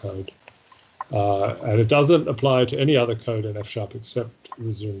resumable code. And it doesn't apply to any other code in F# except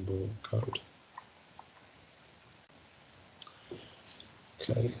resumable code.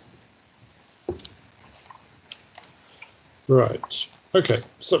 Okay. Right. Okay.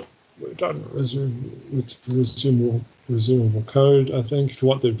 So we're done with resumable code. I think if you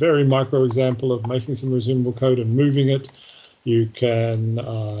want the very micro example of making some resumable code and moving it, you can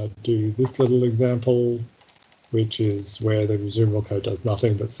do this little example which is where the resumable code does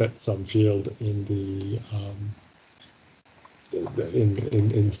nothing but set some field in the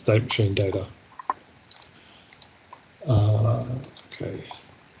in state machine data. Okay,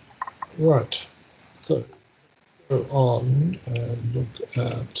 right. So go on and look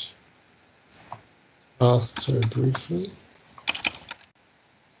at tasks very briefly.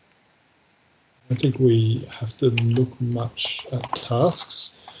 I think we have to look much at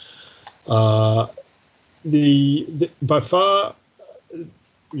tasks. By far,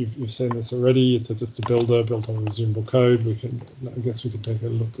 you've seen this already. It's just a builder built on resumable code. I guess we can take a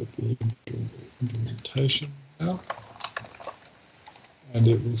look at the implementation now, and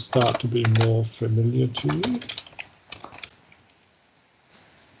it will start to be more familiar to you.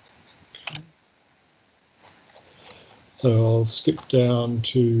 So I'll skip down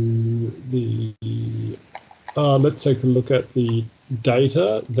to the, let's take a look at the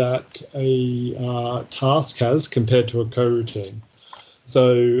data that a task has compared to a coroutine.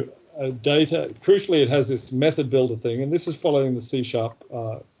 So data, crucially, it has this method builder thing, and this is following the C#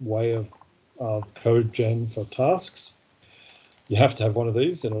 way of code gen for tasks. You have to have one of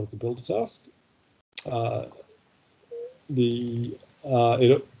these in order to build a task.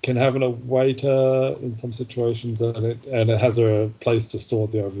 It can have an awaiter in some situations, and it has a place to store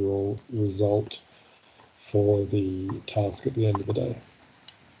the overall result for the task at the end of the day.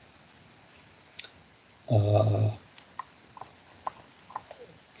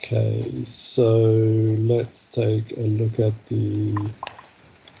 Okay, so let's take a look at the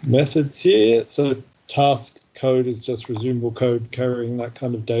methods here. So task code is just resumable code carrying that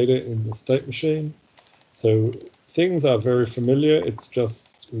kind of data in the state machine. So things are very familiar. It's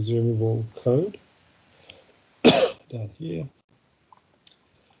just resumable code down here.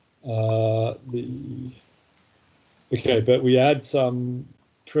 Okay, but we add some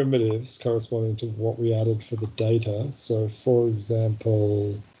primitives corresponding to what we added for the data. So for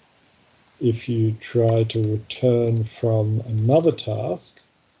example, if you try to return from another task,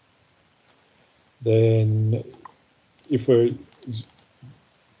 then if we're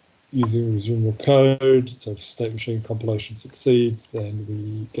using resumable code, so if state machine compilation succeeds, then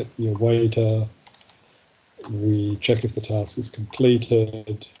we get the awaiter, we check if the task is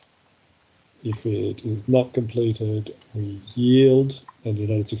completed. If it is not completed, we yield, and you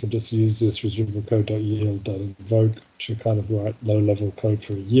notice you can just use this resumable code.yield.invoke to kind of write low-level code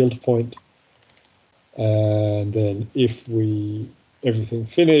for a yield point. And then if everything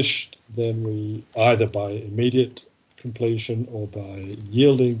finished, then we either by immediate completion or by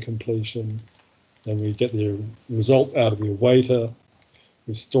yielding completion, then we get the result out of the awaiter,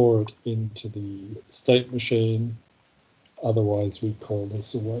 we store it into the state machine, otherwise we call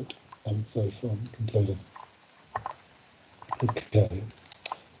this await unsafe on completed. Okay,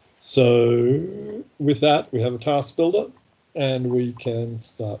 so with that we have a task builder and we can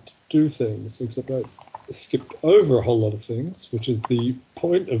start to do things, except I skipped over a whole lot of things, which is the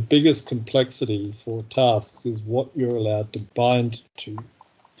point of biggest complexity for tasks is what you're allowed to bind to.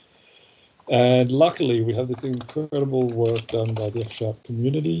 And luckily we have this incredible work done by the F#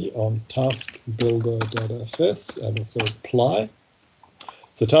 community on taskbuilder.fs and also apply.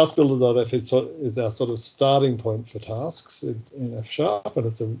 So taskbuilder.fs is our sort of starting point for tasks in F#, and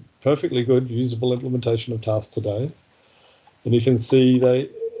it's a perfectly good usable implementation of tasks today. And you can see they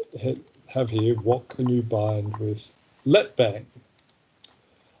have here, what can you bind with letbang?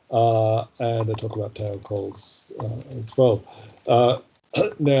 And they talk about tail calls as well.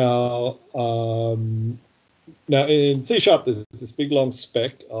 Now in C# there's this big long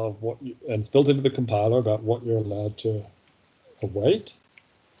spec of and it's built into the compiler about what you're allowed to await.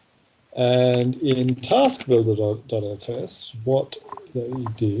 And in taskbuilder.fs, what they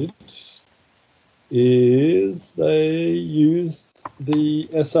did is they used the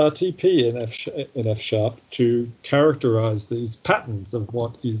SRTP in F# to characterize these patterns of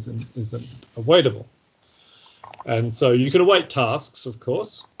what is and isn't awaitable. And so you can await tasks, of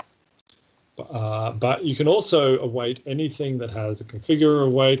course, but you can also await anything that has a configure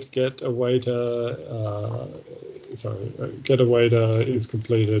await, get awaiter, get awaiter is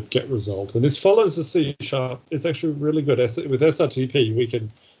completed, get result. And this follows the C#. It's actually really good. With SRTP, we can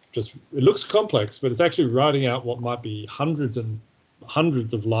just, it looks complex, but it's actually writing out what might be hundreds and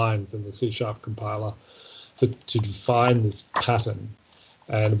hundreds of lines in the C# compiler to define this pattern.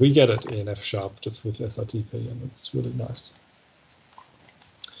 And we get it in F# just with SRTP, and it's really nice.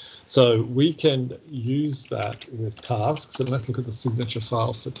 So we can use that with tasks, and let's look at the signature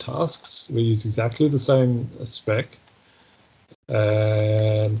file for tasks. We use exactly the same spec,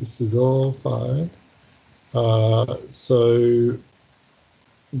 and this is all fine. So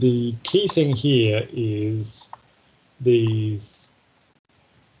the key thing here is these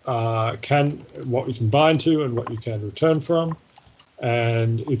what you can bind to and what you can return from.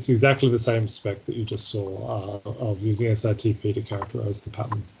 And it's exactly the same spec that you just saw of using SITP to characterize the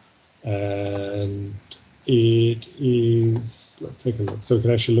pattern. And it is, let's take a look. So we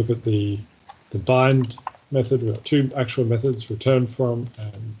can actually look at the bind method. We've got two actual methods, return from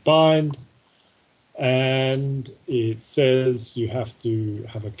and bind. And it says you have to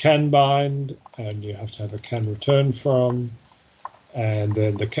have a can bind and you have to have a can return from. And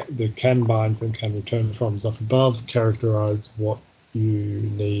then the can binds and can return froms up above characterize what you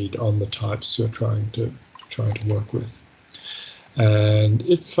need on the types you're trying to work with. And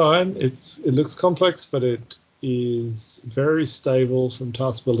it's fine. It looks complex, but it is very stable from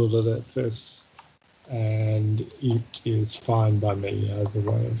taskbuilder.fs, and it is fine by me as a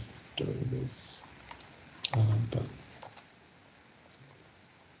way of doing this. But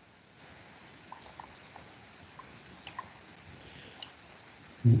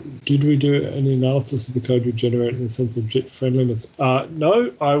did we do any analysis of the code we generate in the sense of JIT friendliness?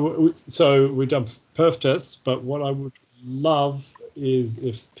 No, so we've done perf tests, but what I would love is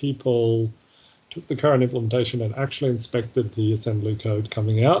if people took the current implementation and actually inspected the assembly code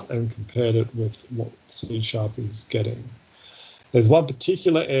coming out and compared it with what C# is getting. There's one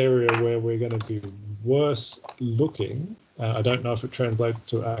particular area where we're going to be worse looking. I don't know if it translates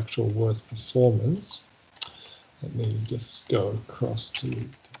to actual worse performance. Let me just go across to,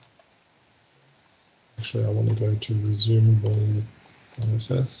 actually I want to go to Resumable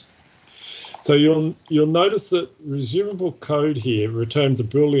IFS. So you'll notice that Resumable code here returns a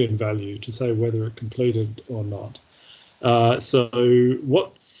Boolean value to say whether it completed or not. So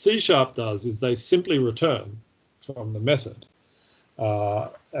what C# does is they simply return from the method.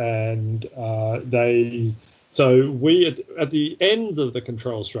 So we at the ends of the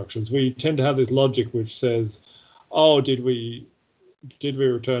control structures, we tend to have this logic which says, oh, did we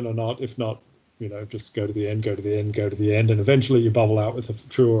return or not? If not, just go to the end, go to the end, go to the end, and eventually you bubble out with a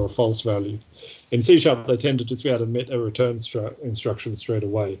true or a false value. In C#, they tend to just be able to emit a return instruction straight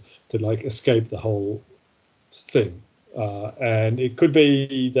away to like escape the whole thing. And it could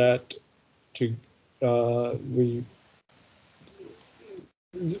be that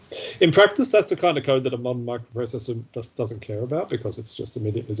in practice, that's the kind of code that a modern microprocessor doesn't care about because it's just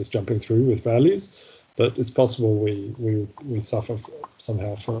immediately just jumping through with values. But it's possible we suffer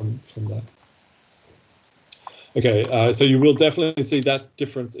somehow from that. Okay, so you will definitely see that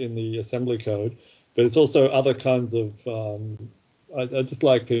difference in the assembly code, but it's also other kinds of. I just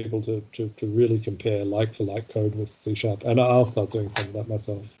like people to really compare like-for-like code with C#, and I'll start doing some of that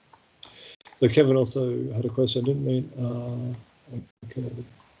myself. So Kevin also had a question, didn't mean. Okay.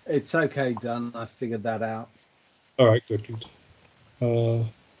 It's okay, done. I figured that out. All right, good.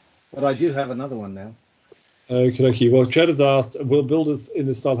 But I do have another one now. Okay. Well, Chad has asked, will builders in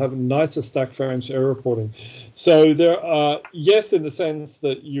this style have nicer stack frames for error reporting? So there are, yes, in the sense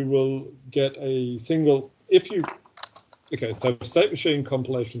that you will get a single, so if state machine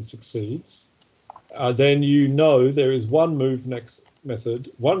compilation succeeds, then there is one move next method,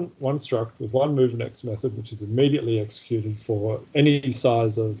 one struct with one move next method, which is immediately executed for any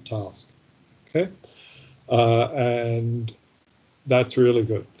size of task. Okay, and that's really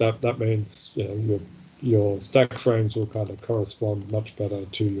good. That means your stack frames will kind of correspond much better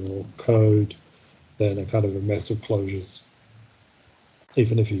to your code than a kind of a mess of closures,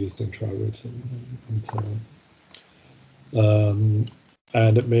 even if you're using try-with and so on.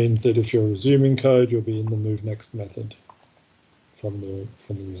 And it means that if you're resuming code, you'll be in the move next method from the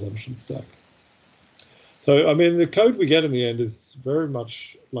resumption stack. So, I mean, the code we get in the end is very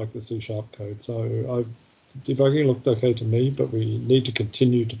much like the C# code. So debugging looked okay to me, but we need to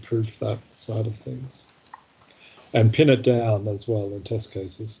continue to proof that side of things and pin it down as well in test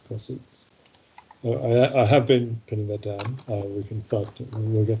cases, because it's. I have been pinning that down.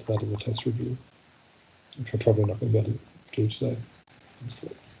 We'll get to that in the test review, which we're probably not going to be able to do today.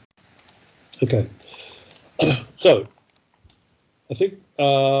 Okay, so I think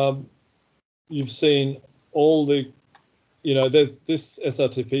you've seen all the, there's this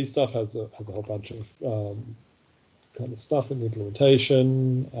SRTP stuff has a whole bunch of kind of stuff in the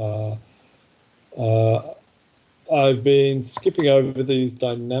implementation. I've been skipping over these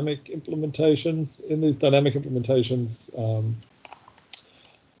dynamic implementations. In these dynamic implementations,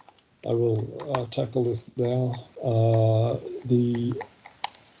 I will tackle this now.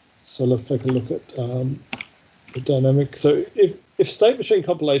 So let's take a look at the dynamic. So if state machine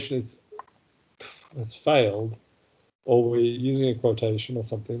compilation has failed, or we're using a quotation or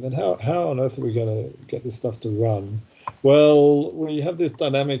something, then how on earth are we going to get this stuff to run? Well, we have this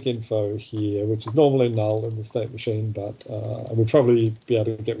dynamic info here, which is normally null in the state machine, but we'll probably be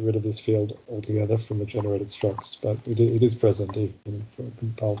able to get rid of this field altogether from the generated structs, but it is present even for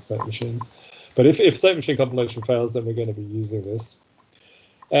compiled state machines. But if state machine compilation fails, then we're going to be using this.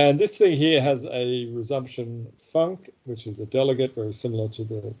 And this thing here has a resumption func, which is a delegate, very similar to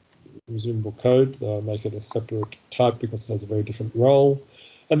the resumable code. They'll make it a separate type because it has a very different role.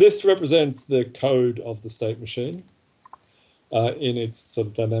 And this represents the code of the state machine in its sort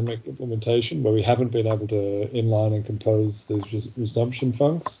of dynamic implementation, where we haven't been able to inline and compose these resumption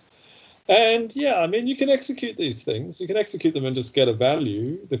funcs. And yeah, I mean, you can execute these things. You can execute them and just get a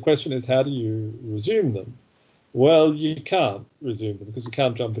value. The question is, how do you resume them? Well, you can't resume them because you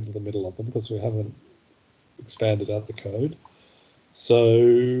can't jump into the middle of them because we haven't expanded out the code. So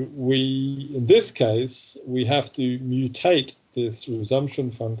in this case, we have to mutate this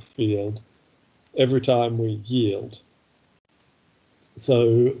resumption func field every time we yield.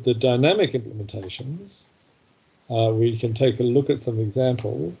 So the dynamic implementations, we can take a look at some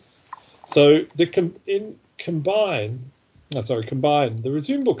examples. So combine, the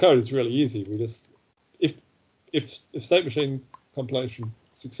resumable code is really easy. We just, if state machine compilation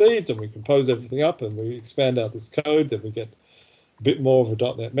succeeds and we compose everything up and we expand out this code, then we get a bit more of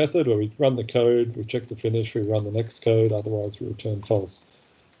a .NET method where we run the code, we check the finish, we run the next code, otherwise we return false.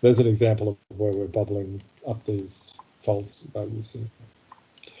 There's an example of where we're bubbling up these false values.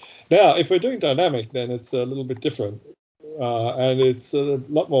 Now, if we're doing dynamic, then it's a little bit different. And it's a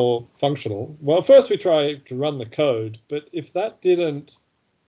lot more functional. Well, first we try to run the code, but if that didn't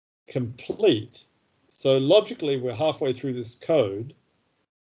complete, so logically we're halfway through this code,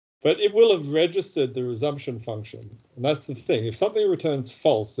 but it will have registered the resumption function. And that's the thing. If something returns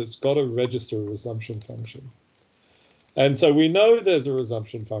false, it's got to register a resumption function. And so we know there's a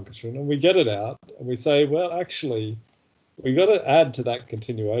resumption function, and we get it out, and we say, well, actually, we've got to add to that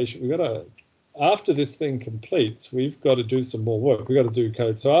continuation. We've got to, after this thing completes, we've got to do some more work. We've got to do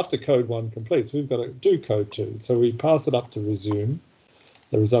code. So after code 1 completes, we've got to do code 2. So we pass it up to resume,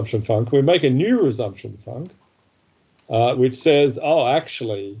 the resumption func. We make a new resumption func, which says, oh,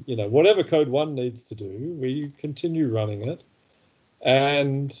 actually, whatever code 1 needs to do, we continue running it.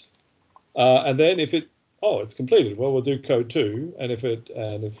 And then if it's completed, well, we'll do code 2. And if it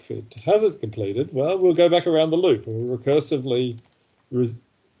hasn't completed, well, we'll go back around the loop and we'll recursively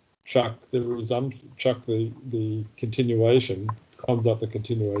chuck the continuation, cons up the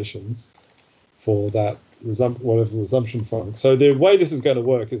continuations for that whatever resumption func. So the way this is going to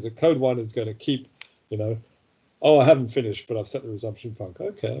work is that code 1 is going to keep, oh, I haven't finished, but I've set the resumption func.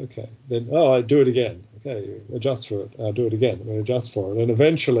 Okay. Then, oh, I do it again. Okay, adjust for it. I'll do it again. We adjust for it. And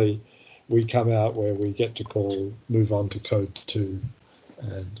eventually we come out where we get to move on to code 2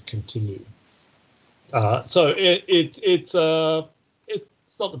 and continue. So it's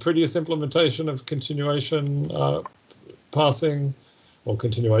not the prettiest implementation of continuation passing or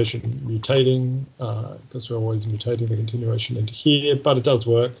continuation mutating, because we're always mutating the continuation into here, but it does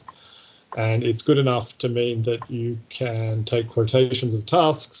work. And it's good enough to mean that you can take quotations of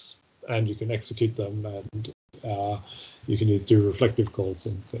tasks and you can execute them, and you can do reflective calls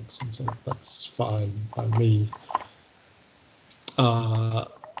and things. And so that's fine by me.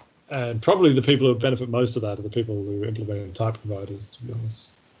 And probably the people who benefit most of that are the people who are implementing type providers, to be honest.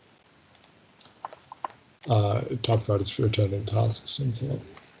 Type providers for returning tasks and so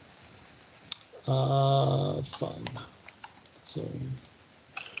on. Fine. So,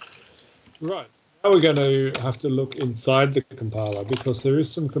 right. Now we're going to have to look inside the compiler because there is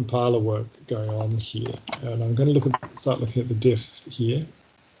some compiler work going on here. And I'm going to start looking at the diff here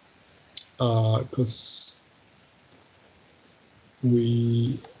because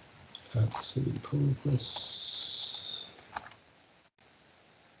let's see, progress.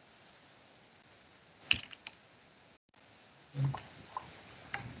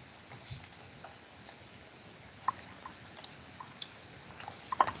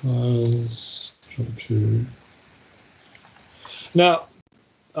 Files, jump to. Now,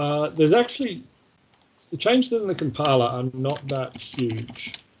 there's actually, the changes in the compiler are not that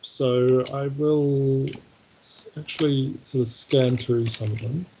huge. So I will actually sort of scan through some of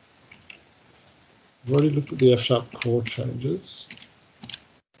them. I've already looked at the F# core changes.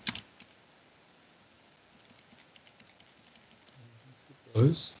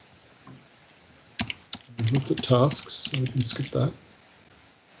 Those. We've looked at tasks, so we can skip that.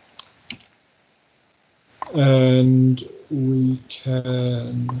 And we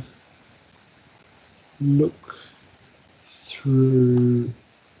can look through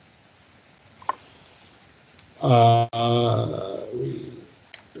Start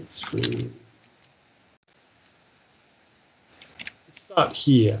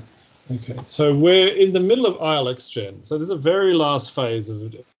here. Okay, so we're in the middle of ILXgen. So this is a very last phase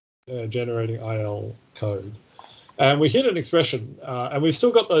of generating IL code. And we hit an expression, and we've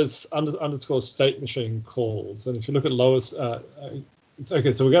still got those underscore state machine calls. And if you look at lowest, it's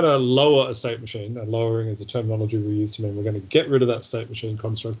okay, so we're going to lower a state machine, and lowering is a terminology we use to mean we're going to get rid of that state machine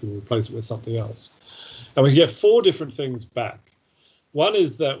construct and replace it with something else. And we get 4 different things back. One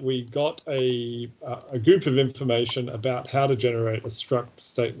is that we got a group of information about how to generate a struct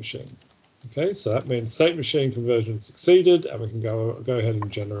state machine. Okay, so that means state machine conversion succeeded, and we can go ahead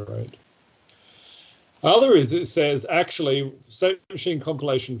and generate. Other is it says actually state machine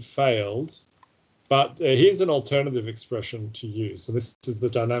compilation failed, but here's an alternative expression to use. So this is the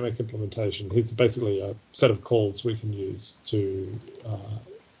dynamic implementation. Here's basically a set of calls we can use to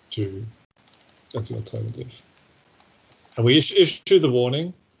that's the alternative. And we issue the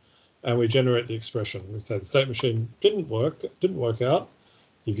warning, and we generate the expression. We say the state machine didn't work out.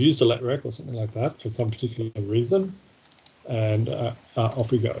 You've used a letrec or something like that for some particular reason, and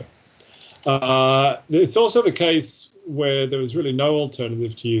off we go. It's also the case where there was really no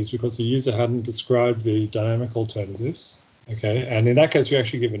alternative to use because the user hadn't described the dynamic alternatives. Okay, and in that case, we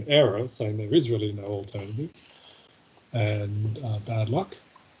actually give an error saying there is really no alternative, and bad luck.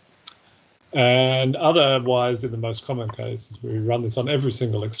 And otherwise, in the most common cases, we run this on every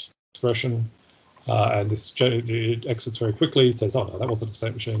single expression, and this it exits very quickly, says, oh no, that wasn't a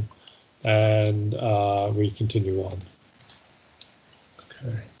state machine, and we continue on.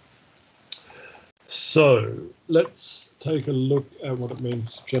 Okay. So let's take a look at what it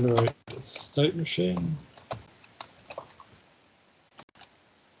means to generate a state machine.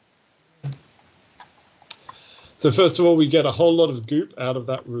 So first of all, we get a whole lot of goop out of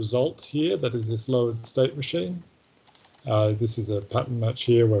that result here. That is this lowered state machine. This is a pattern match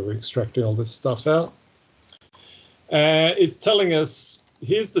here where we're extracting all this stuff out. It's telling us,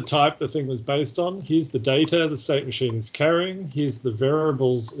 here's the type the thing was based on. Here's the data the state machine is carrying. Here's the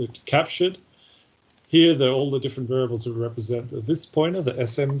variables it captured. Here, all the different variables that represent this pointer, the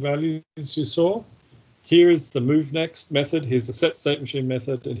SM values you saw. Here is the move next method. Here's the set state machine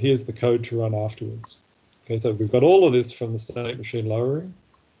method, and here's the code to run afterwards. Okay, so we've got all of this from the state machine lowering,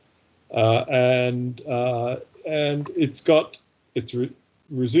 and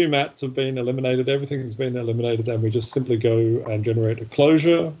resume ats have been eliminated. Everything has been eliminated, and we just simply go and generate a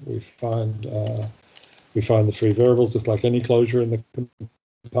closure. We find the free variables just like any closure in the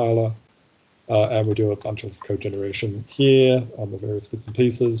compiler. And we do a bunch of code generation here on the various bits and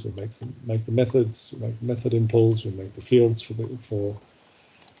pieces. We make the methods, we make method impulse, we make the fields for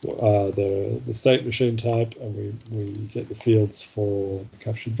the state machine type, and we get the fields for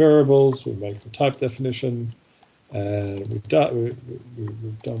captured variables. We make the type definition, and we're done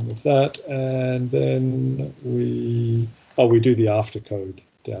with that. And then we do the after code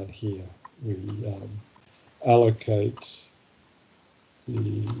down here. We allocate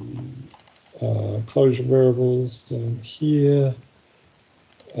the closure variables down here,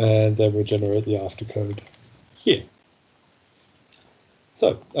 and then we generate the after code here.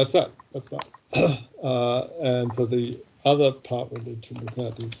 So that's that. And so the other part we need to look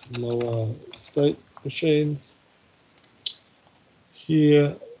at is lower state machines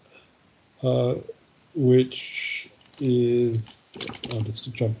here, which is, I'll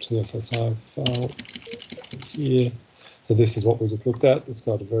just jump to the FSI file here. So this is what we just looked at. It's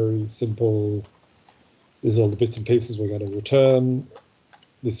got a very simple, these are all the bits and pieces we're going to return.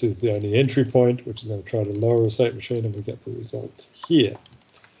 This is the only entry point, which is going to try to lower a state machine, and we get the result here.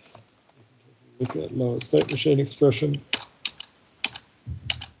 Look at lower state machine expression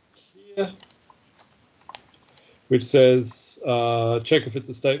here, which says check if it's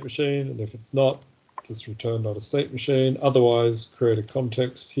a state machine, and if it's not, just return not a state machine. Otherwise, create a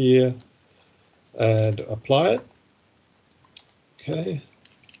context here and apply it. Okay,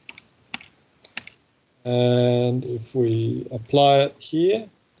 and if we apply it here,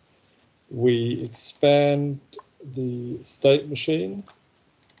 we expand the state machine,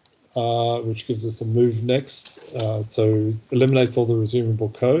 which gives us a move next, so eliminates all the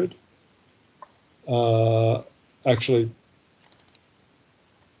resumable code. Actually,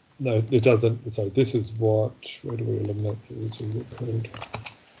 no, it doesn't. So this is what, where do we eliminate the resumable code?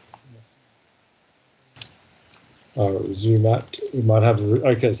 Resume at, we might have,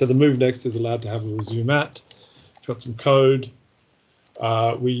 okay, so the move next is allowed to have a resume at. It's got some code.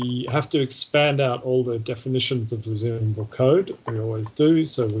 We have to expand out all the definitions of resumable code. We always do.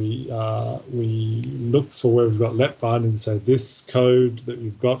 So we look for where we've got let bindings. So this code that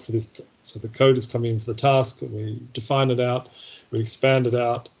we've got for this So the code is coming into the task, and we define it out, we expand it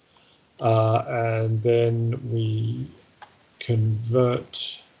out, and then we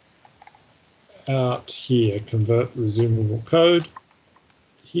convert out here, convert resumable code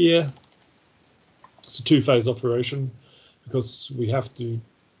here. It's a two-phase operation because we have to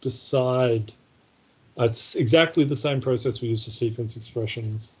decide. It's exactly the same process we use to sequence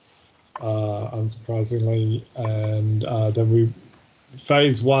expressions, unsurprisingly, and then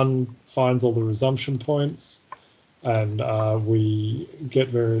phase one finds all the resumption points, and we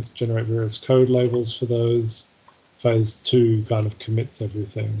generate various code labels for those. Phase two kind of commits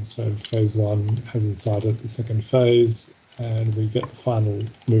everything. So phase one has inside it the second phase, and we get the final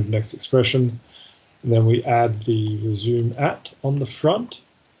move next expression. And then we add the resume at on the front,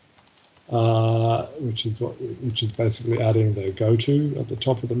 which is basically adding the goto at the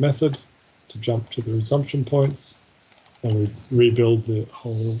top of the method to jump to the resumption points. And we rebuild the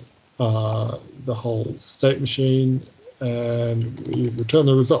whole state machine, and we return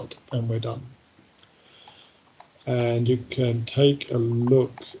the result, and we're done. And you can take a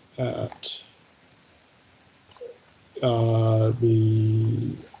look at where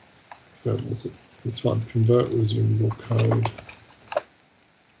was it? This one, convert resumable code.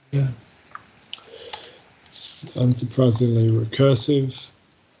 Yeah, it's unsurprisingly recursive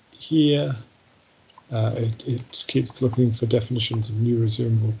here. It keeps looking for definitions of new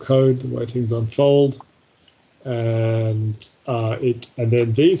resumable code, the way things unfold, and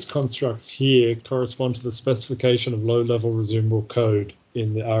then these constructs here correspond to the specification of low-level resumable code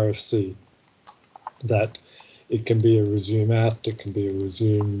in the RFC. That it can be a resume at, it can be a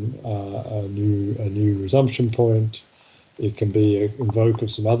resume a new resumption point, it can be an invoke of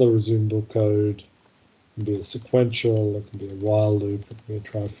some other resumable code, it can be a sequential, it can be a while loop, it can be a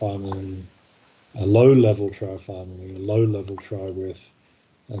try finally, a low-level try finally, a low-level try with,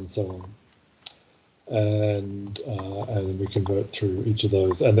 and so on. And we convert through each of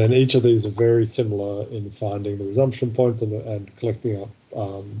those. And then each of these are very similar in finding the resumption points and collecting up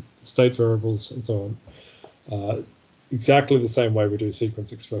state variables and so on. Exactly the same way we do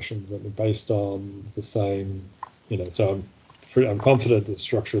sequence expressions, that are based on the same, so I'm confident the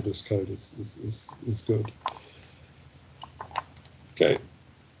structure of this code is good. Okay.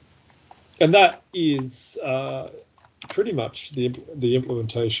 And that is pretty much the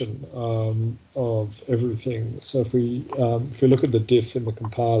implementation of everything. So if we look at the diff in the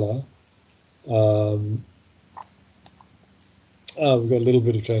compiler, we've got a little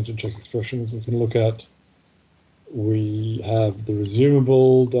bit of change in check expressions. We have the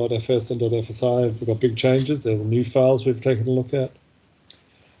resumable.fs and .fsi. We've got big changes. They're the new files we've taken a look at.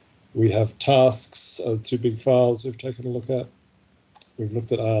 We have tasks, two big files we've taken a look at. We've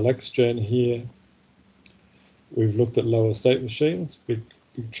looked at RLXgen here. We've looked at lower state machines, big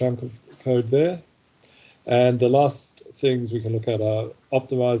chunk of code there. And the last things we can look at are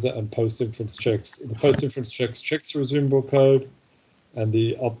optimizer and post-inference checks. The post-inference checks the resumable code, and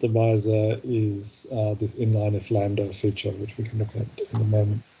the optimizer is this inline if lambda feature, which we can look at in a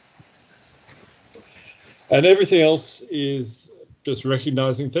moment. And everything else is just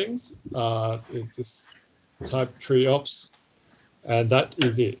recognizing things. This type tree ops, and that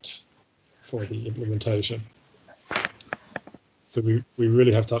is it for the implementation. So we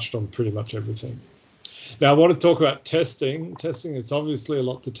really have touched on pretty much everything. Now I want to talk about testing. Testing is obviously a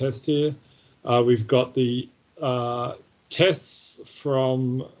lot to test here. We've got the tests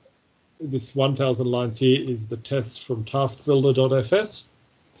from this 1,000 lines here is the tests from taskbuilder.fs.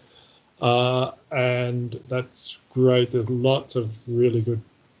 And that's great. There's lots of really good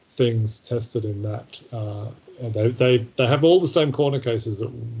things tested in that. They have all the same corner cases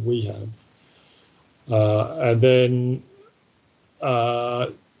that we have. And then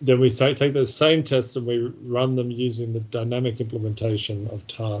we take those same tests and we run them using the dynamic implementation of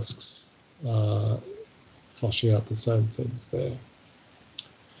tasks, fleshing out the same things there.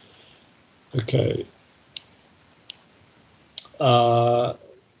 Okay.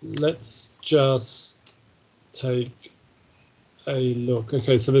 Let's just take a look.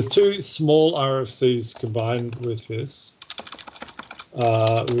 Okay, so there's two small RFCs combined with this,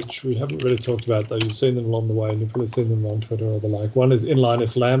 which we haven't really talked about, though you've seen them along the way and you've probably seen them on Twitter or the like. One is inline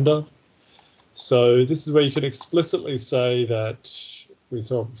if lambda. So this is where you can explicitly say that, we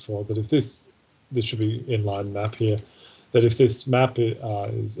saw it before, that if this should be inline map here, that if this map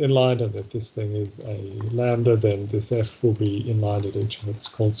is inline and if this thing is a lambda, then this f will be inline at each of its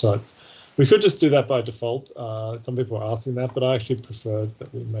call sites. We could just do that by default. Some people are asking that, but I actually preferred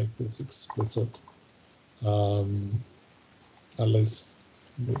that we make this explicit. At least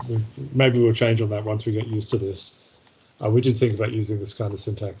maybe we'll change on that once we get used to this. We did think about using this kind of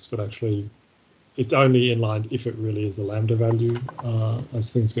syntax, but actually it's only inlined if it really is a lambda value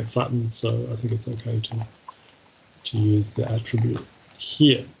as things get flattened. So I think it's okay to use the attribute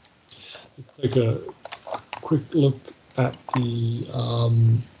here. Let's take a quick look at the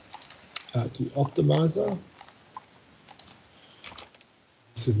optimizer.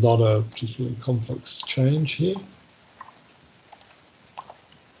 This is not a particularly complex change here.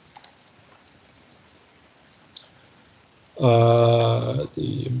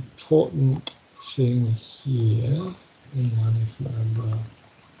 The important thing here, inline if lambda,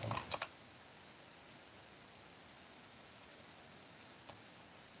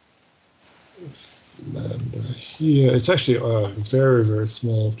 here, it's actually a very, very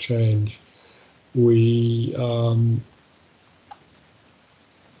small change. We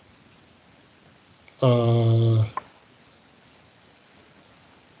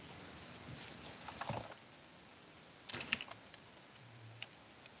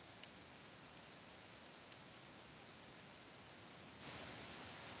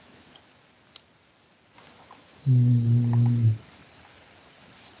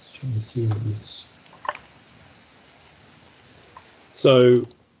just trying to see what this. So,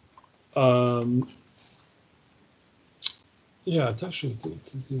 yeah, it's actually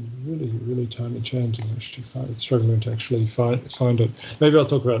it's a really tiny change. It's actually struggling to actually find it. Maybe I'll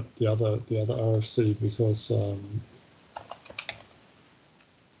talk about the other RFC because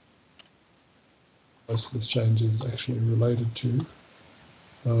most of this change is actually related to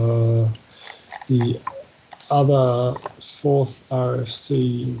the other fourth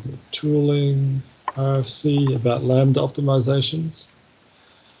RFC is a tooling RFC about lambda optimizations.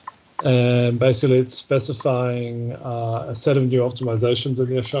 And basically it's specifying a set of new optimizations in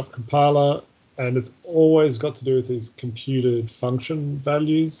the F# compiler, and it's always got to do with these computed function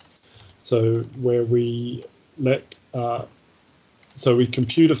values. So where we let, so we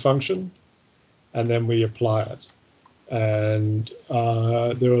compute a function and then we apply it. And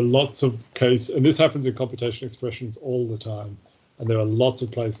there are lots of cases, and this happens in computation expressions all the time. And there are lots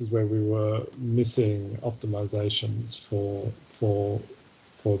of places where we were missing optimizations for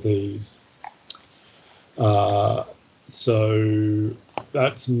these. So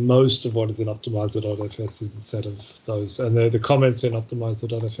that's most of what is in optimizer.fs is a set of those. And the comments in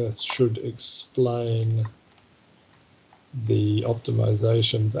optimizer.fs should explain the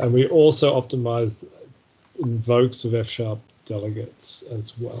optimizations. And we also optimize invokes of F# delegates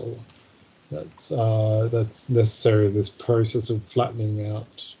as well. That's necessary in this process of flattening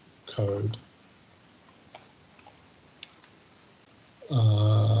out code.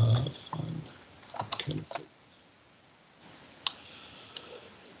 Fine. Okay, let's see.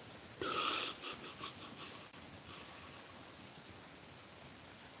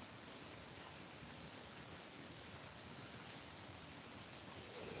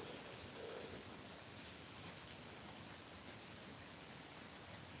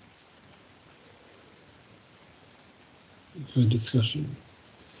 Good discussion.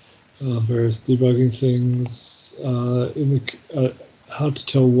 Various debugging things in the how to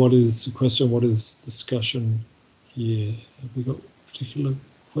tell what is question, what is discussion here. Have we got particular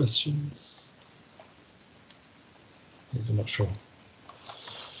questions? I'm not sure.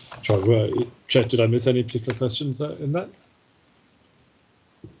 Chat, did I miss any particular questions in that?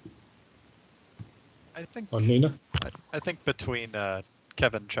 I think on Nina? I think between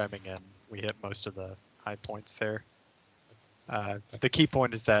Kevin chiming in, we hit most of the high points there. The key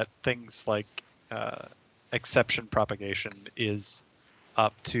point is that things like exception propagation is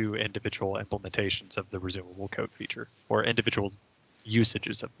up to individual implementations of the resumable code feature, or individual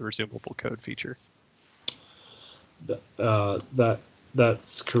usages of the resumable code feature.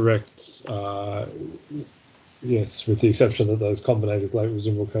 That's correct. Yes, with the exception that those combinators like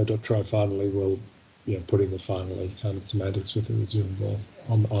resumable code.try finally will, put in the finally kind of semantics with the resumable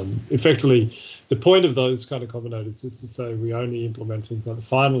on effectively the point of those kind of combinators is to say we only implement things like the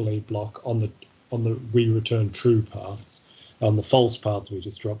finally block on the we return true paths. On the false paths we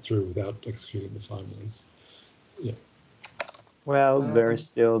just drop through without executing the finallys. Yeah. Well, there's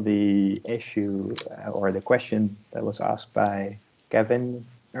still the issue or the question that was asked by Kevin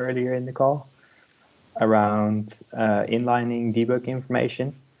earlier in the call around inlining debug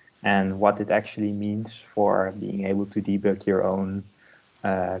information and what it actually means for being able to debug your own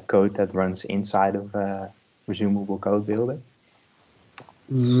code that runs inside of a resumable code builder.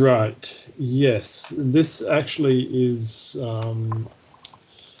 Right. Yes. This actually is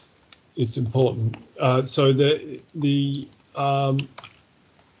it's important. So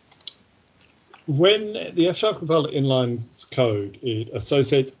when the F# compiler inlines code, it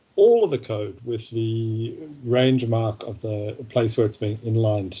associates all of the code with the range mark of the place where it's being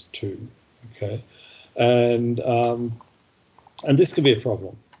inlined to. Okay, and this can be a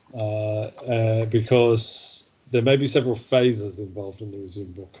problem because there may be several phases involved in the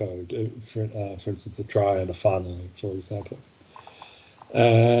resumable code. For instance, a try and a finally, for example.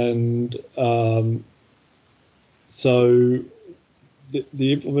 And so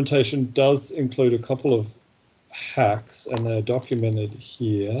the implementation does include a couple of hacks, and they're documented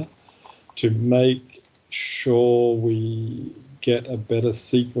here to make sure we get a better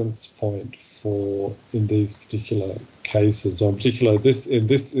sequence point for in these particular cases. Or in particular, in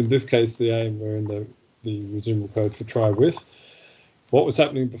this case, the aim, we're in the resumable code for try with. What was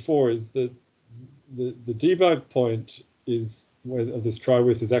happening before is that the debug point is of this try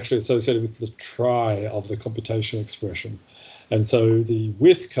with is actually associated with the try of the computation expression, and so the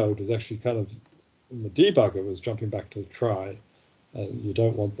with code is actually kind of in the debugger was jumping back to the try. You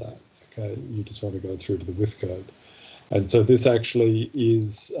don't want that. Okay, you just want to go through to the with code, and so this actually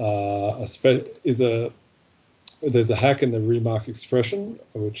is there's a hack in the remark expression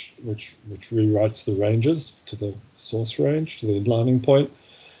which rewrites the ranges to the source range, to the inlining point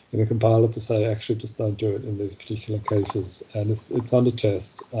in the compiler to say actually just don't do it in these particular cases, and it's under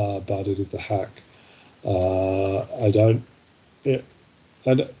test, but it is a hack.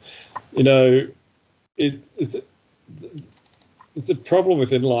 It's a problem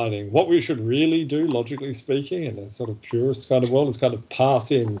with inlining. What we should really do, logically speaking, in a sort of purist kind of world, is kind of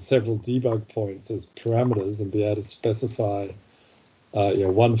pass in several debug points as parameters and be able to specify,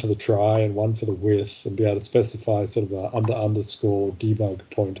 one for the try and one for the with, and be able to specify sort of a underscore debug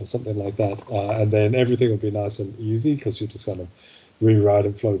point or something like that. And then everything will be nice and easy because you just kind of rewrite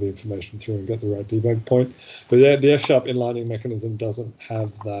and flow the information through and get the right debug point. But the F# inlining mechanism doesn't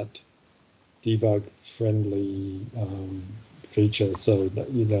have that debug friendly feature, so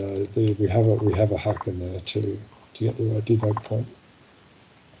we have a hack in there to get the right debug point.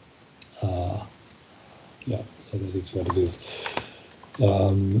 So that is what it is.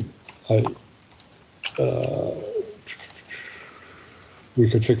 We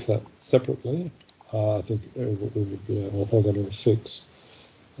could fix that separately. I think it would be an orthogonal fix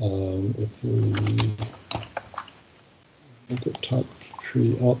if we look at type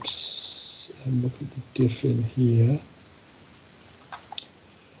tree ops and look at the diff in here.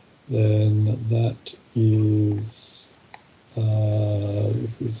 Then that is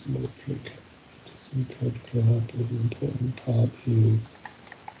this is mostly code cleanup, but the important part is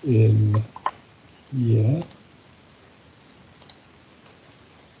in here,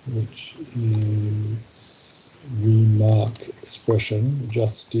 which is remark expression,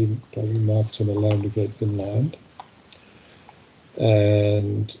 just remarks when a lambda gets inlined,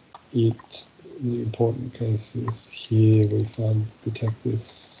 and the important case is here we detect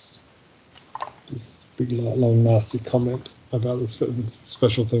this big long nasty comment about this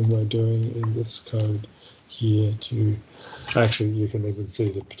special thing we're doing in this code here to actually, you can even see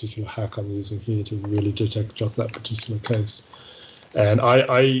the particular hack I'm using here to really detect just that particular case. And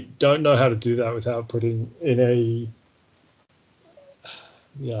I don't know how to do that without putting in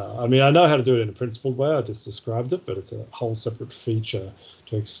I know how to do it in a principled way. I just described it, but it's a whole separate feature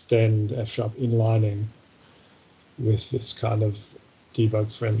to extend F# inlining with this kind of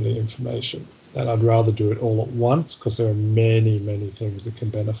debug friendly information. And I'd rather do it all at once because there are many, many things that can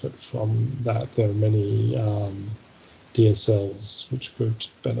benefit from that. There are many DSLs which could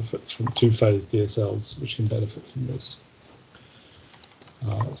benefit from two-phase DSLs which can benefit from this.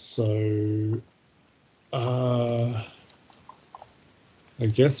 I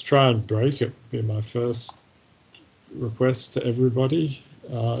guess try and break it would be my first request to everybody.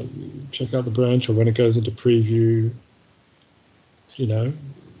 Check out the branch, or when it goes into preview,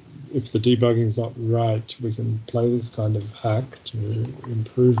 if the debugging is not right, we can play this kind of hack to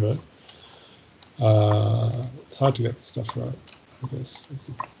improve it. It's hard to get the stuff right, I guess.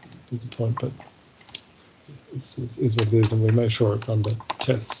 Is the point, but this is what it is, and we make sure it's under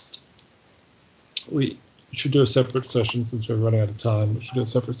test. We should do a separate session since we're running out of time. We should do a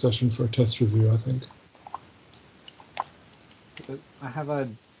separate session for a test review, I think. So I have a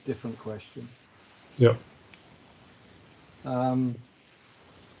different question. Yep.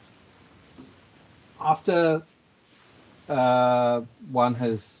 After one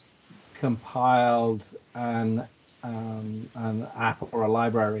has compiled an app or a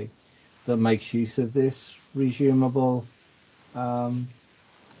library that makes use of this resumable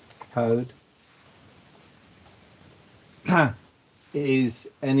code, is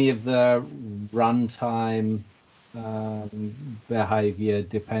any of the runtime behavior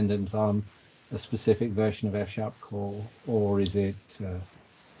dependent on a specific version of F# core, or is it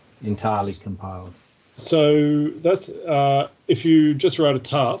entirely compiled. So that's if you just write a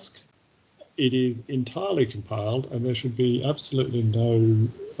task, it is entirely compiled, and there should be absolutely no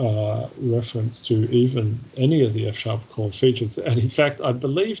reference to even any of the F# core features. And in fact, I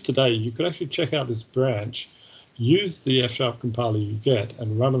believe today you could actually check out this branch, use the F# compiler you get,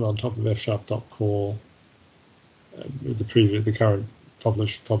 and run it on top of F#.core, the current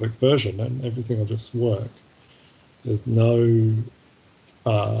published public version, and everything will just work. There's no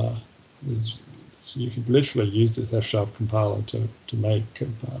so you could literally use this F# compiler to make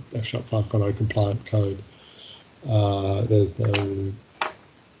F# 5.0 compliant code. There's no,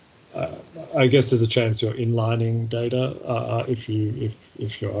 I guess there's a chance you're inlining data if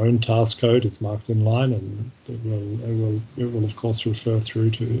your own task code is marked inline, and it will of course refer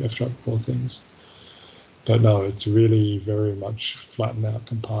through to F# core things. But no, it's really very much flatten out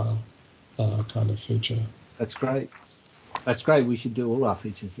compile kind of feature. That's great. That's great. We should do all our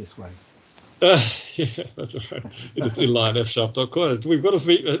features this way. Yeah, that's right. It is inline F#.core. We've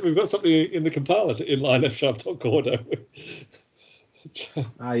got something in the compiler to inline F#.core, don't we?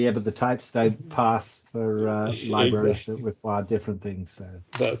 Yeah, but the types don't pass for libraries that require different things. So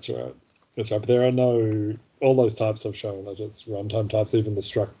that's right. That's right. But there are all those types I've shown are just runtime types. Even the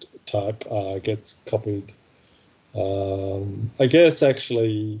struct type gets copied. I guess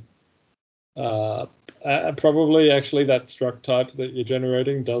actually. Probably actually that struct type that you're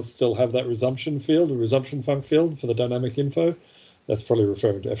generating does still have that resumption field, a resumption func field for the dynamic info. That's probably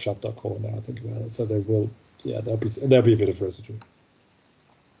referring to F#.core now I think about it. So there'll be a bit of residue.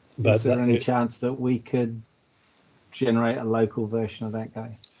 But is there any chance that we could generate a local version of that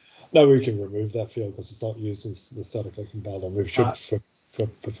guy? No, we can remove that field because it's not used as the statically compiled, and we've should for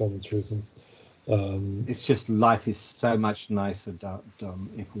performance reasons. It's just life is so much nicer done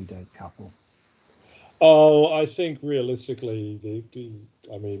if we don't couple. Oh, I think realistically,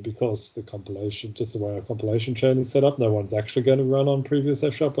 because the compilation, just the way our compilation chain is set up, no one's actually going to run on previous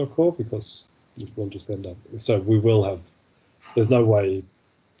F#.core because it will just end up. So we will have. There's no way.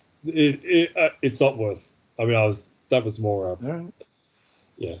 It's not worth. I mean, that was more. Right.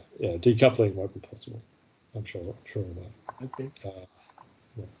 Yeah. Decoupling won't be possible. I'm sure of that. Okay.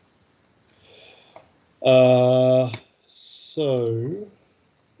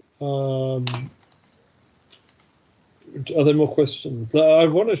 Are there more questions? I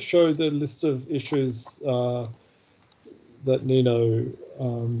want to show the list of issues that Nino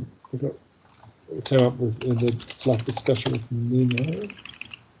came up with in the Slack discussion with Nino.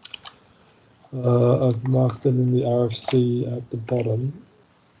 I've marked them in the RFC at the bottom.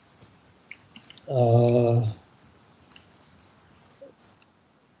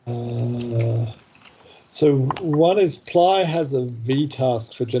 So one is Ply has a V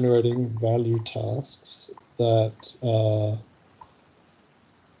task for generating value tasks that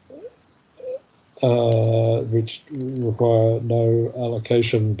which require no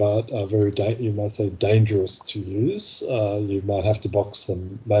allocation but are very you might say dangerous to use. You might have to box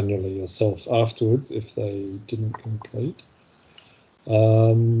them manually yourself afterwards if they didn't complete.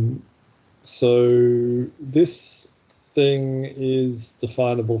 So this thing is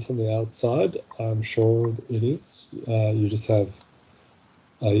definable from the outside. I'm sure it is. You just have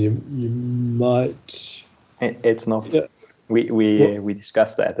you might. It's not. Yeah. We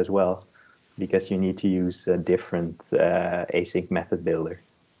discussed that as well, because you need to use a different async method builder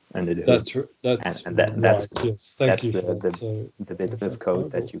under the hood. That's right. Yes, thank you for that. So the bit of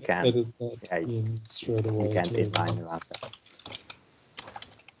code that you can edit that in straight away. You can't inline around that.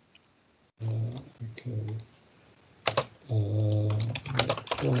 Okay.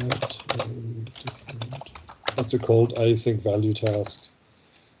 What's it called? Async value task.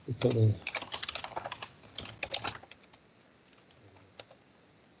 It's something.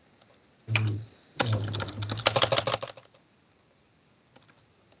 Is,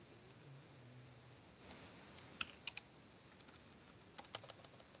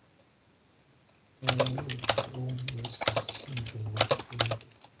 it's almost simple.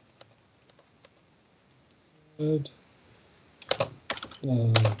 Good.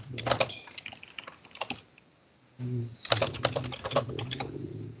 Right.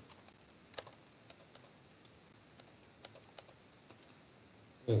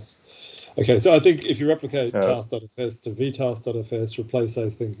 Yes. Okay, so I think if you replicate task.fs to vtask.fs, replace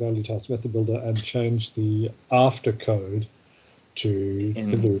async value task method builder, and change the after code to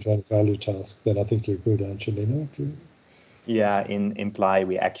simply return value task, then I think you're good, aren't you, Lino? Yeah, in Imply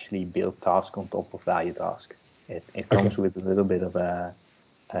we actually build task on top of value task. It comes with a little bit of a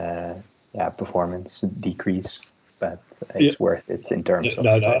performance decrease but it's worth it in terms of.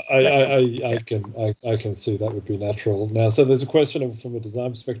 No, I can see that would be natural. Now, so there's a question from a design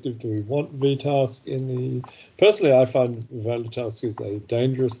perspective: do we want VTask in the? Personally, I find value task is a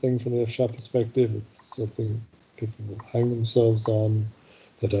dangerous thing from the F# perspective. It's something people will hang themselves on.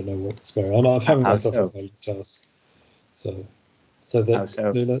 They don't know what's going on. I've hung myself on value task, so that's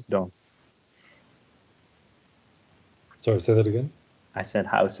Don't. Sorry, say that again. I said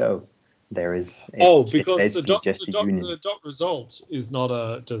how so. There is. Because the dot result is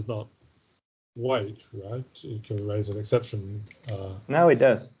does not wait, right? You can raise an exception. No, it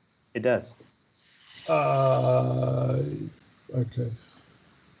does. It does. Okay.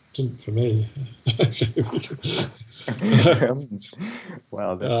 Didn't for me.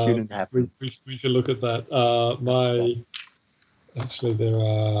 Well, that shouldn't happen. We can look at that. Actually, there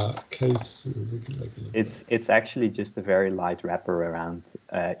are cases. It's actually just a very light wrapper around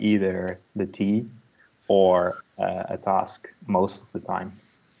either the T or a task most of the time.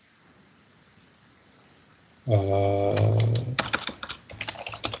 Okay.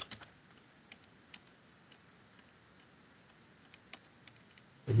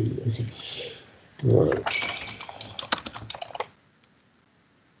 Right.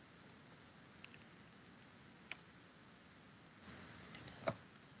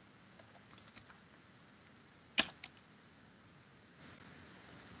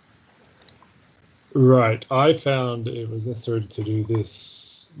 Right. I found it was necessary to do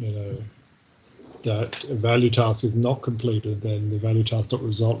this, that a value task is not completed, then the value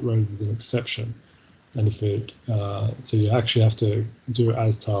task.result raises an exception. And if it, so you actually have to do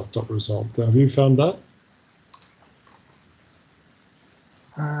as task.result. Have you found that?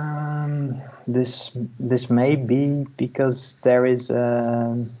 This may be because there is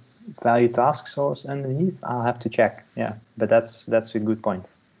a value task source underneath. I'll have to check. Yeah, but that's a good point.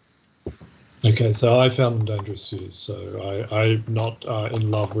 Okay, so I found them dangerous to use. So I'm not in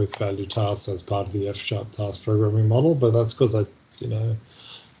love with value tasks as part of the F# task programming model, but that's because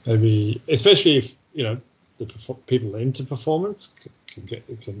maybe, especially if the people into performance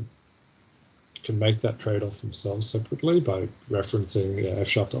can make that trade-off themselves separately by referencing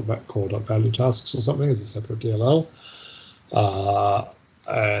F#.core.value tasks or something as a separate DLL.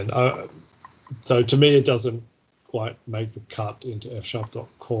 So to me, it doesn't quite make the cut into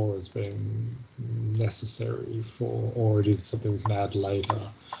F#.core as being necessary or it is something we can add later.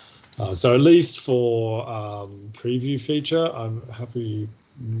 So at least for preview feature, I'm happy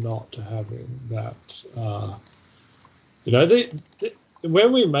not having that.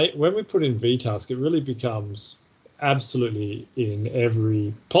 When we put in VTask, it really becomes absolutely in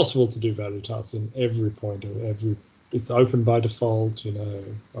every possible to do value tasks in every point of every. It's open by default, I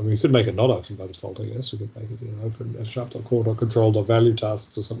mean, we could make it not open by default, I guess. We could make it open F#.core.control.value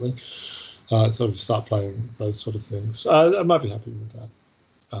tasks or something. Sort of start playing those sort of things. I might be happy with that.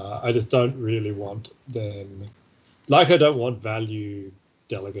 I just don't really want them, like I don't want value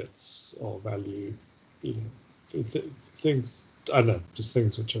delegates or value, things, I don't know, just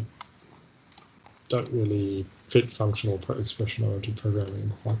things which don't really fit functional expression-oriented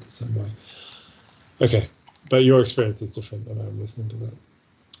programming quite the same way. Okay. But your experience is different, and I'm listening to that.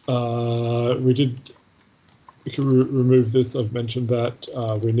 We can remove this. I've mentioned that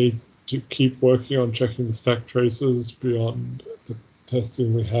we need to keep working on checking the stack traces beyond the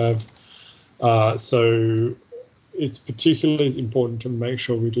testing we have. So it's particularly important to make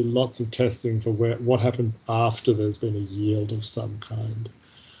sure we do lots of testing for what happens after there's been a yield of some kind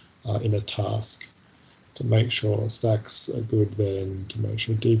in a task, to make sure stacks are good, then to make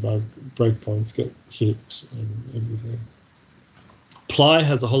sure debug breakpoints get hit and everything. Ply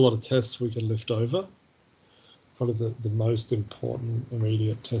has a whole lot of tests we can lift over. Probably the most important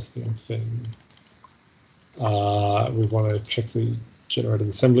immediate testing thing. We want to check the generated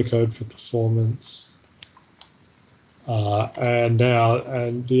assembly code for performance. And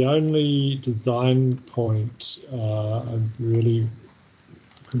the only design point I'm really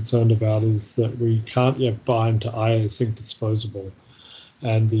concerned about is that we can't yet bind to IO-sync disposable,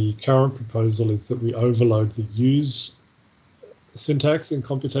 and the current proposal is that we overload the use syntax in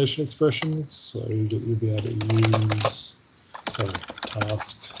computation expressions, so that you'll be able to use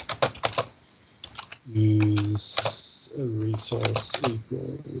task use a resource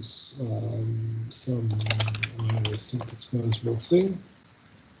equals some IO-sync disposable thing.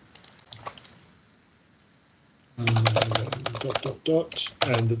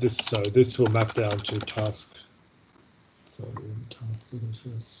 And this will map down to task. So task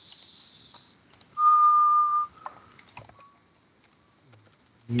interface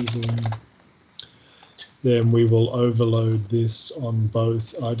using then we will overload this on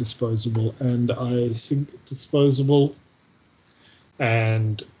both iDisposable and iSync disposable.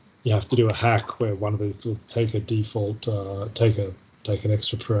 And you have to do a hack where one of these will take a default, take an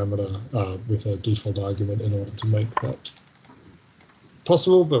extra parameter with a default argument in order to make that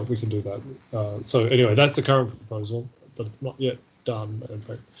possible, but we can do that. So anyway, that's the current proposal, but it's not yet done. In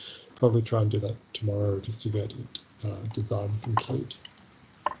fact, probably try and do that tomorrow just to get it design complete.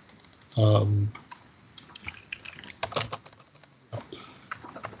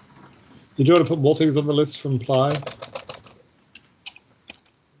 Did you want to put more things on the list from Ply?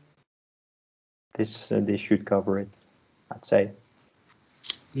 This should cover it, I'd say.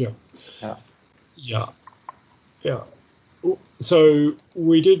 Yeah. Yeah. Yeah. Yeah. So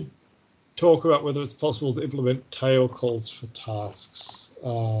we did talk about whether it's possible to implement tail calls for tasks,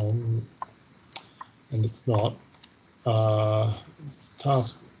 and it's not.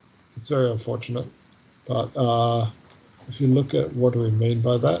 It's very unfortunate, but if you look at what do we mean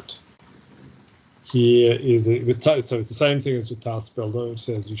by that, here is it with so it's the same thing as with Task Builder. It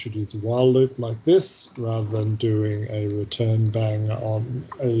says you should use a while loop like this rather than doing a return bang on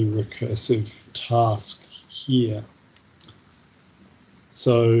a recursive task here.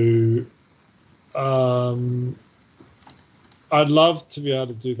 So I'd love to be able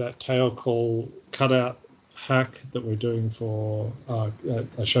to do that tail call cutout hack that we're doing for I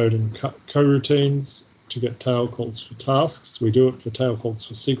showed in coroutines to get tail calls for tasks. We do it for tail calls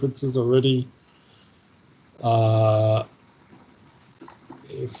for sequences already.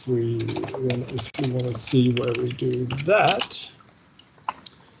 If you want to see where we do that,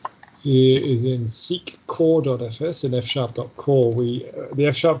 here is in seekcore.fs in f#.core. The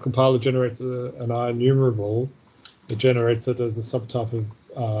f# compiler generates an IEnumerable. It generates it as a subtype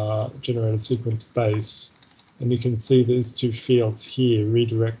of generated sequence base, and you can see these two fields here,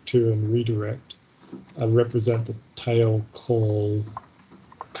 redirect to and redirect, represent the tail call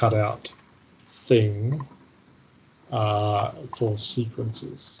cutout thing for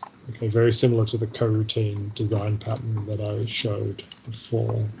sequences. Okay, very similar to the coroutine design pattern that I showed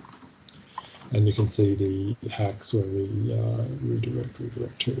before. And you can see the hacks where we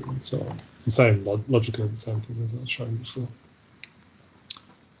redirect to, and so on. It's the same, logically the same thing as I was showing before.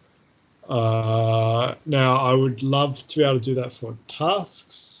 Now, I would love to be able to do that for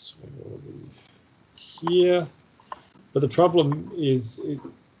tasks here, but the problem is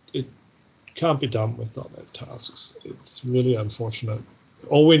it can't be done with .NET tasks. It's really unfortunate.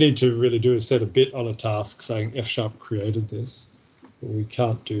 All we need to really do is set a bit on a task saying F# created this, but we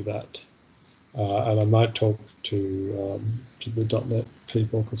can't do that. And I might talk to the .NET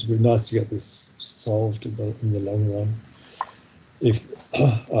people because it'd be nice to get this solved in the long run. If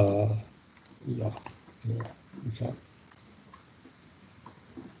yeah, we can't.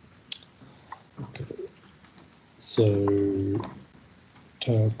 Okay, so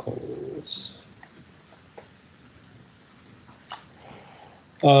tail calls.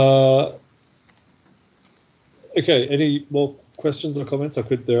 Okay, any more questions or comments?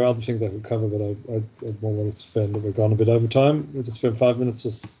 There are other things I could cover, but I don't want to spend. We've gone a bit over time. We'll just spend 5 minutes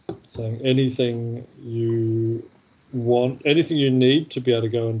just saying anything you want, anything you need to be able to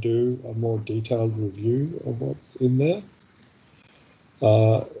go and do a more detailed review of what's in there.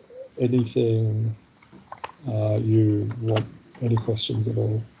 Anything you want, any questions at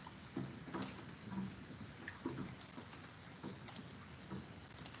all?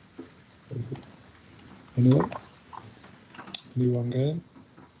 Anyone? Anyone going?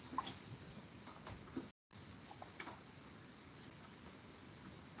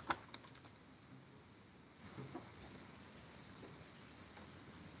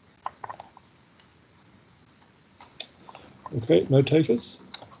 Okay, no takers.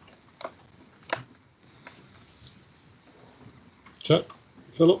 Chat,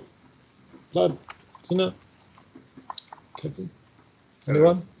 Philip, Vlad, Tina, Kevin,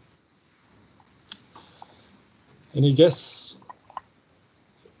 anyone? Any guests?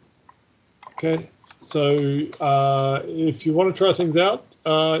 Okay, so if you want to try things out,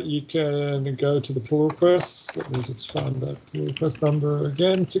 you can go to the pull requests. Let me just find that pull request number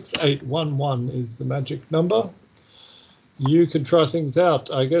again. 6811 is the magic number. You can try things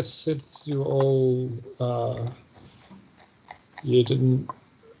out. I guess since you all you didn't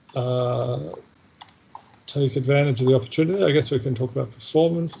take advantage of the opportunity, I guess we can talk about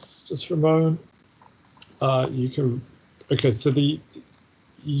performance just for a moment. You can, okay, so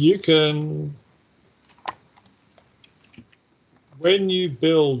you can, when you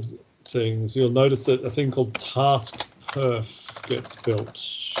build things, you'll notice that a thing called task perf gets built.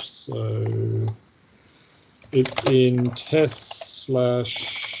 So it's in test/f#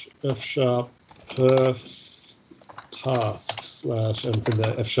 perf task / and it's in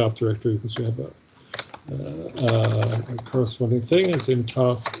the F# directory because we have a corresponding thing. It's in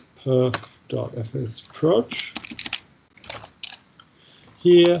task perf.fs proj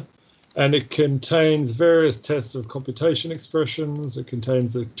here, and it contains various tests of computation expressions. It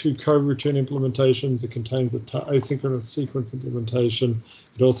contains the 2 coroutine implementations. It contains a asynchronous sequence implementation.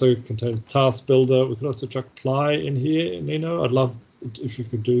 It also contains task builder. We could also chuck apply in here, Nino. I'd love if you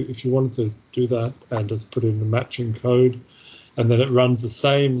could do, if you wanted to do that and just put in the matching code, and then it runs the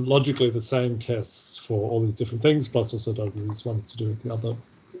same, logically the same tests for all these different things, plus also does these ones to do with the other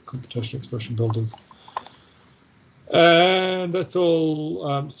computation expression builders. And that's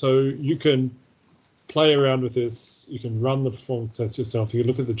all. So you can play around with this. You can run the performance test yourself. You can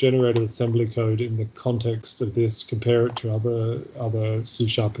look at the generated assembly code in the context of this, compare it to other C#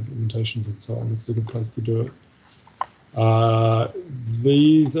 implementations and so on. This is a good place to do it.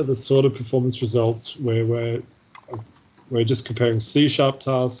 These are the sort of performance results where we're just comparing C#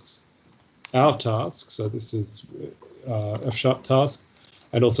 tasks, our task. So this is F# task,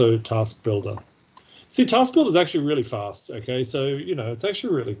 and also task builder. See, task builder is actually really fast. Okay, so it's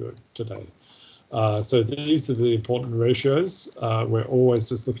actually really good today. So these are the important ratios. We're always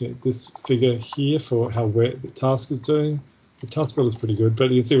just looking at this figure here for how the task is doing. The task builder is pretty good, but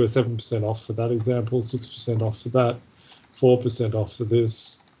you can see we're 7% off for that example, 6% off for that, 4% off for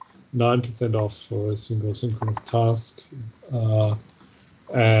this, 9% off for a single synchronous task,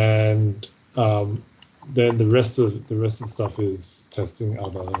 and then the rest of the stuff is testing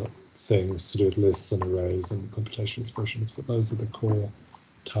other things to do with lists and arrays and computation expressions, but those are the core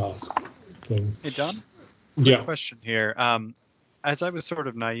task things. Hey, Don? Yeah. Question here. As I was sort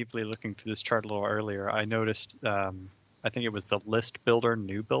of naively looking through this chart a little earlier, I noticed, I think it was the list builder,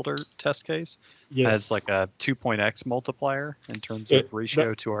 new builder test case has like a 2.x multiplier in terms of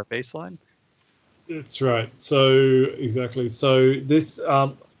ratio to our baseline. That's right. So exactly. So this,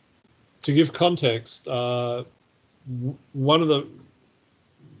 to give context, one of the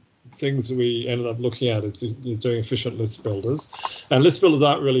things we ended up looking at is doing efficient list builders, and list builders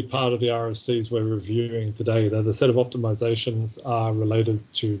aren't really part of the RFCs we're reviewing today. The set of optimizations are related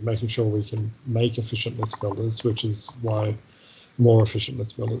to making sure we can make efficient list builders, which is why more efficient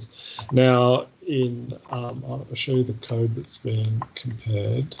list builders. Now, I'll show you the code that's being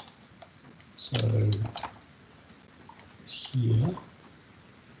compared. So here,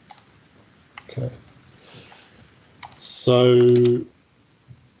 okay. So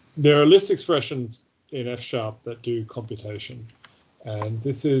there are list expressions in F# that do computation, and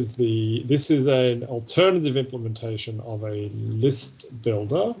this is an alternative implementation of a list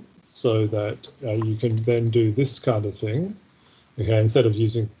builder, so that you can then do this kind of thing. Okay, instead of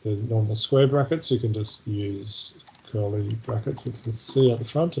using the normal square brackets, you can just use curly brackets with the C at the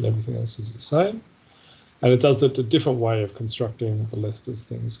front, and everything else is the same. And it does it a different way of constructing the list as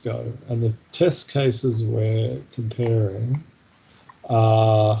things go. And the test cases we're comparing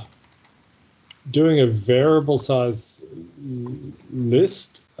are doing a variable size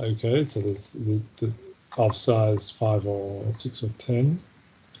list. Okay, so there's the of size 5 or 6 or 10.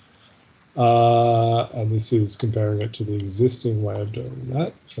 And this is comparing it to the existing way of doing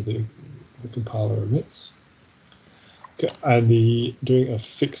that for the compiler emits. Okay, and doing a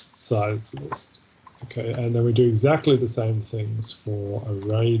fixed size list. Okay, and then we do exactly the same things for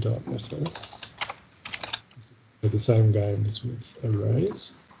array.fs. The same games with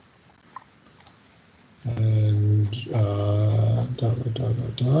arrays. And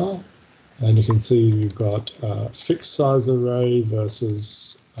and you can see you've got a fixed size array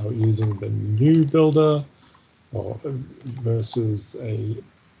versus using the new builder, or versus a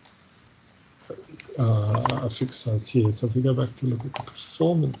fixed size here. So if we go back to look at the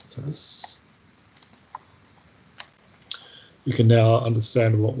performance tests, you can now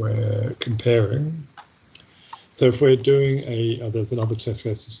understand what we're comparing. So if we're doing there's another test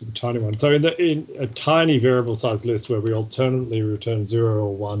case, this is the tiny one. So in a tiny variable size list where we alternately return 0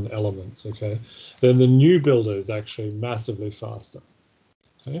 or 1 elements, okay, then the new builder is actually massively faster.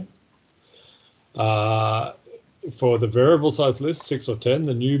 Okay. For the variable size list, 6 or 10,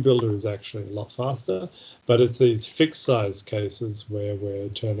 the new builder is actually a lot faster, but it's these fixed size cases where we're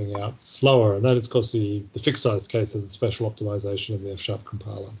turning out slower, and that is because the fixed size case has a special optimization in the F#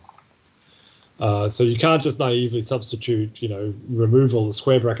 compiler. So you can't just naively substitute, remove all the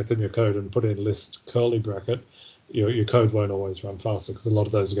square brackets in your code and put in list curly bracket. Your code won't always run faster because a lot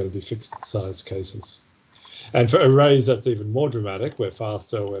of those are going to be fixed size cases. And for arrays, that's even more dramatic. We're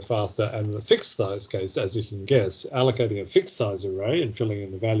faster. And the fixed size case, as you can guess, allocating a fixed size array and filling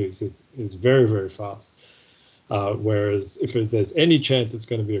in the values is very, very fast. Whereas if there's any chance it's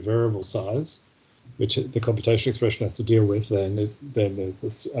going to be a variable size, which the computation expression has to deal with, then there's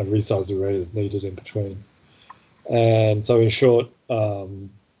a resize array is needed in between. And so in short,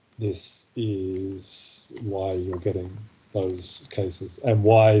 this is why you're getting those cases and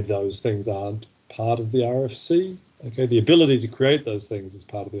why those things aren't part of the RFC. Okay, the ability to create those things is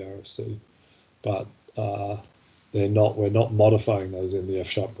part of the RFC, but they're not. We're not modifying those in the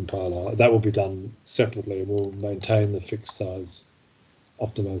F# compiler. That will be done separately, and we'll maintain the fixed size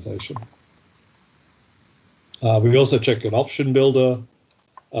optimization. We also check an option builder,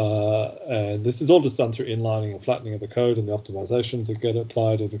 and this is all just done through inlining and flattening of the code and the optimizations that get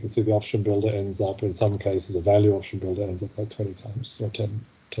applied. And you can see the option builder ends up, in some cases, a value option builder ends up like 20 times or 10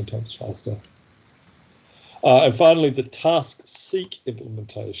 times faster. And finally, the task seek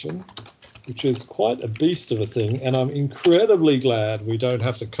implementation, which is quite a beast of a thing. And I'm incredibly glad we don't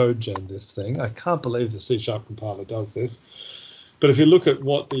have to code gen this thing. I can't believe the C# compiler does this. But if you look at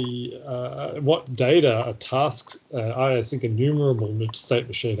what what data a task, I think enumerable state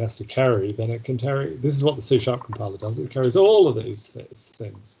machine has to carry, then it can carry. This is what the C# compiler does. It carries all of these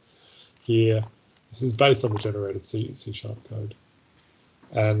things here. This is based on the generated C# code,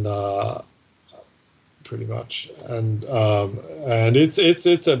 and pretty much, and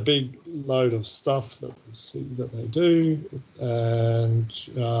it's a big load of stuff that they do, and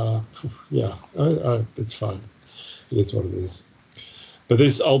yeah, it's fine. It is what it is. But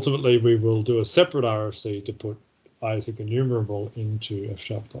this ultimately, we will do a separate RFC to put IASIC enumerable into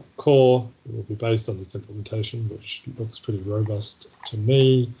F#.core. It will be based on this implementation, which looks pretty robust to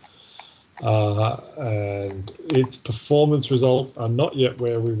me. And its performance results are not yet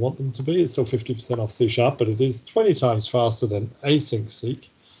where we want them to be. It's still 50% off C#, but it is 20 times faster than async seek.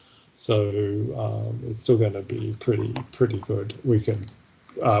 So it's still going to be pretty good. We can.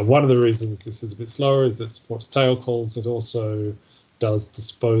 One of the reasons this is a bit slower is it supports tail calls. It also does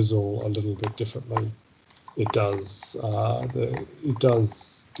disposal a little bit differently. It does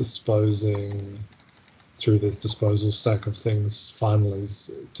disposing through this disposal stack of things finally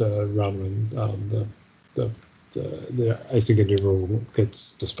to run when the async enumerable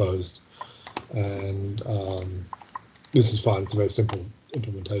gets disposed, and this is fine. It's a very simple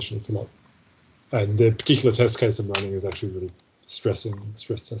implementation. It's a lot, and the particular test case I'm running is actually really stress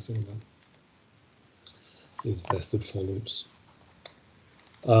testing that is nested for loops.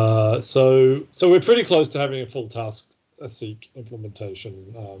 So we're pretty close to having a full task seek implementation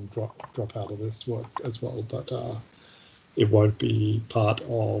drop out of this work as well, but it won't be part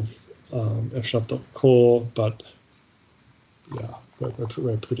of F#.core. But yeah,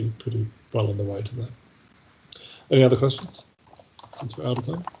 we're pretty well on the way to that. Any other questions since we're out of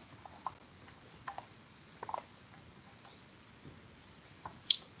time?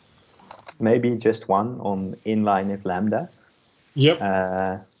 Maybe just one on inline if lambda. Yep.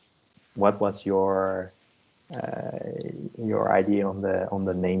 What was your idea on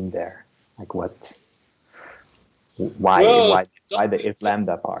the name there? Like why the if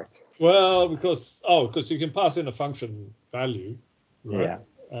lambda part? Well, because you can pass in a function value, right?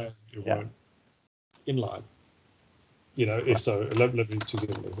 Yeah. And it won't inline. You know, if so, let me to give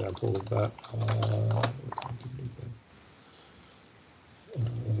an example of that.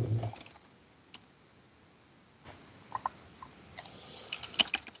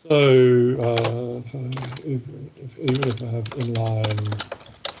 So even if I have inline,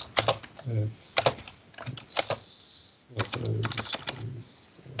 let's say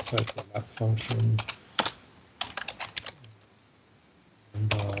it's a map function,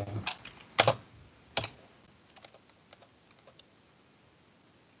 and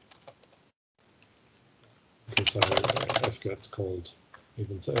okay, so f gets called.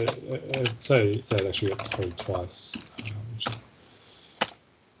 Even say it actually gets called twice, which is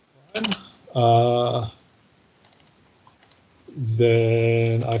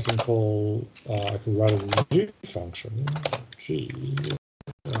then I can call, I can write a new function, G,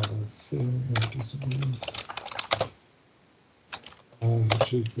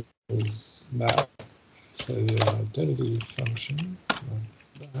 G equals map, say the identity function,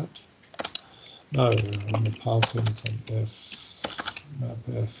 like that. No, I'm going to pass in some f, map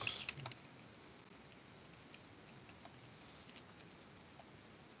f.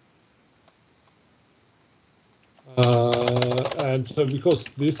 And so because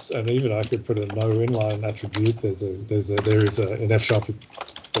this, and even I could put a no inline attribute. There is in F#.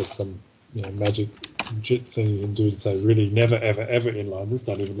 There's some magic JIT thing you can do to say really never ever inline this.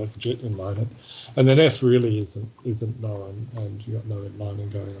 Don't even let the JIT inline it. And then F really isn't known, and you got no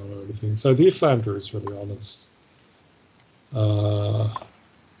inlining going on or anything. So the if lambda is really honest. I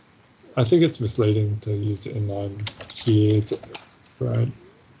think it's misleading to use inline here, right?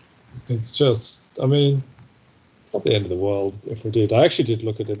 It's just, I mean, it's not the end of the world if we did. I actually did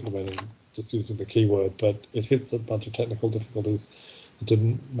look at implementing just using the keyword, but it hits a bunch of technical difficulties that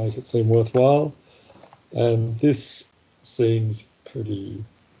didn't make it seem worthwhile. And this seems pretty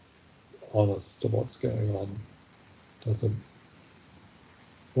honest to what's going on, doesn't?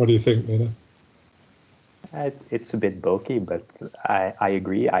 What do you think, Nina? It's a bit bulky, but I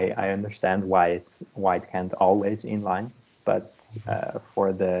agree. I understand why it can't always inline, but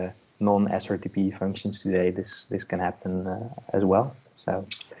for the non-SRTP functions today, this can happen as well. So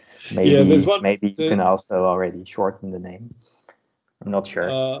maybe you can also already shorten the name. I'm not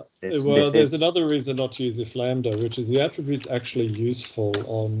sure. There's another reason not to use if lambda, which is the attribute's actually useful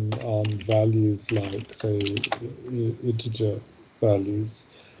on values like, say, integer values.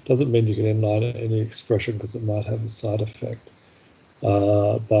 Doesn't mean you can inline any expression because it might have a side effect.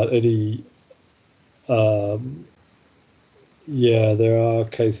 But any, yeah, there are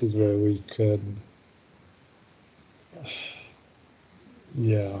cases where we can,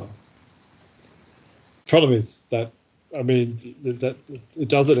 yeah. Problem is that, I mean, that it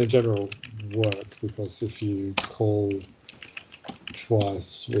doesn't in general work, because if you call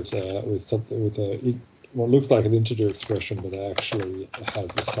twice with what looks like an integer expression, but actually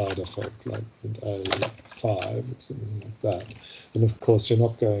has a side effect like A5 or something like that, and of course you're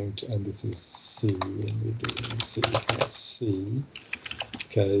not going to, and this is C, and we're doing C plus C.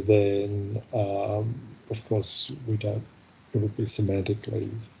 Okay, then of course it would be semantically.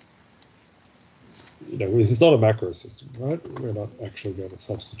 It's not a macro system, right? We're not actually going to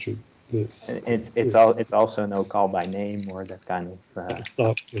substitute this. It's also no call by name or that kind of. It's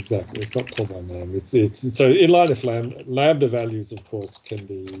not exactly. It's not called by name. It's so inline if lambda values, of course, can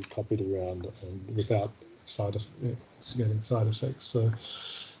be copied around and without getting side effects.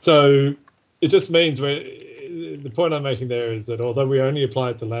 So it just means the point I'm making there is that although we only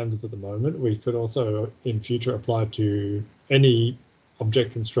apply it to lambdas at the moment, we could also in future apply it to any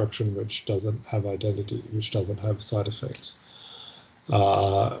object instruction which doesn't have identity, which doesn't have side effects,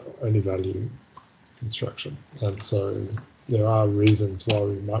 any value instruction. And so there are reasons why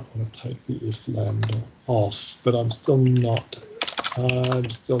we might want to take the if lambda off, but I'm still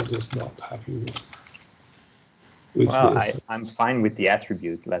just not happy with this. I'm fine with the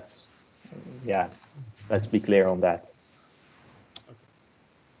attribute. Let's be clear on that.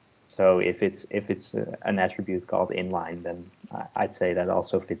 So if it's an attribute called inline, then I'd say that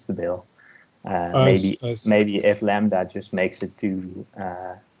also fits the bill. Maybe if lambda just makes it too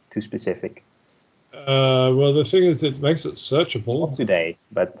specific. Well, the thing is, it makes it searchable. Not today,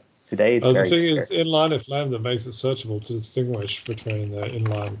 but today it's very clear. The thing is, inline if lambda makes it searchable to distinguish between the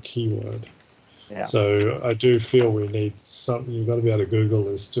inline keyword. Yeah. So I do feel we need something. You've got to be able to Google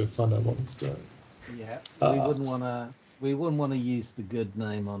this to find out what it's doing. Yeah, we wouldn't want to use the good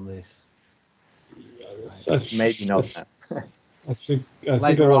name on this. Maybe not. I think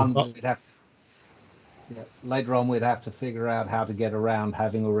later on we'd have to figure out how to get around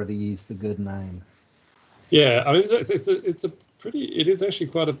having already used the good name. Yeah, I mean it is actually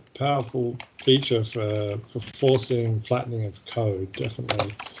quite a powerful feature for forcing flattening of code,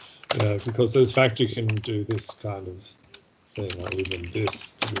 definitely. Because in fact you can do this kind of thing, or even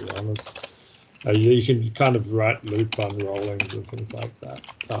this, to be honest. You can kind of write loop unrollings and things like that.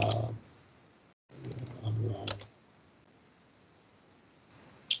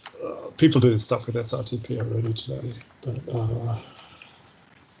 People do this stuff with SRTP already today, but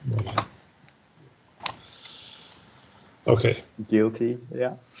okay. Guilty,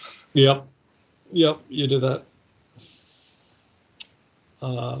 yeah. Yep, you do that.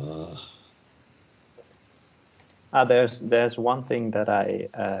 There's one thing that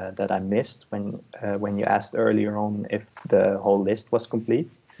I missed when you asked earlier on if the whole list was complete.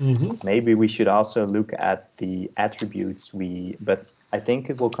 Mm-hmm. Maybe we should also look at the attributes but I think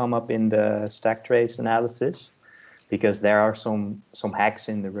it will come up in the stack trace analysis, because there are some hacks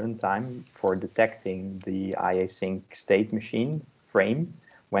in the runtime for detecting the IAsync state machine frame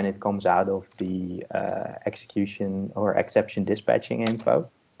when it comes out of the execution or exception dispatching info.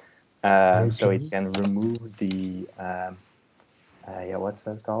 So it can remove the what's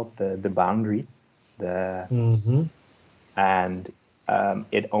that called? The boundary. And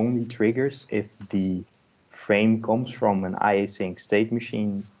it only triggers if the frame comes from an IAsync state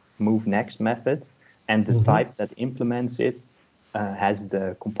machine move next method, and the type that implements it has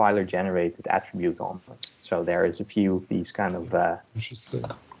the compiler generated attribute on it. So there is a few of these kind of interesting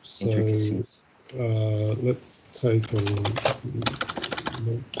intricacies. Let's take a look.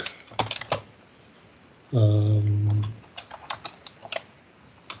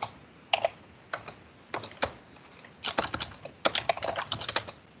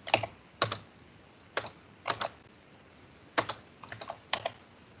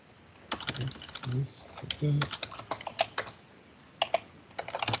 this. Okay.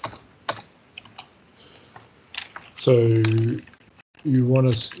 So you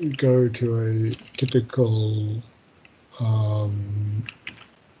want to go to a typical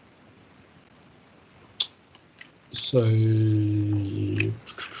so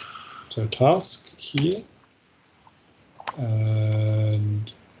task here,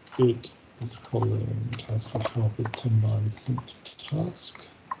 and it is calling task for shop is 10 line sync task.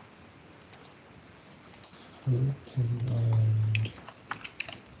 10 line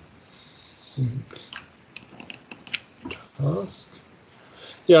sync task.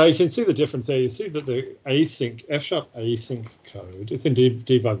 Yeah, you can see the difference there. You see that the async, F# async code, it's in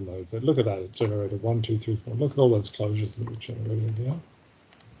debug mode, but look at that, it generated 1, 2, 3, 4. Look at all those closures that it generated here.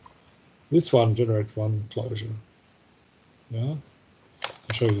 This one generates one closure. Yeah,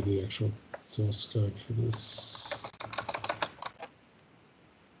 I'll show you the actual source code for this.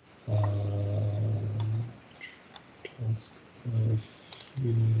 Task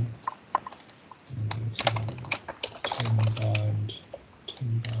 3, 10 bind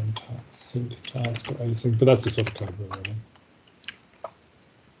sync task or async, but that's the sort of code we're running.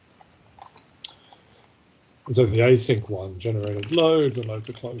 So the async one generated loads and loads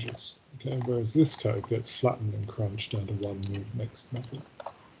of closures, okay, whereas this code gets flattened and crunched down to one move next method.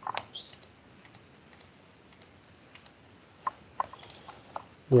 Oops.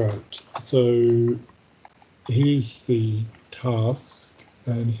 Right, so here's the task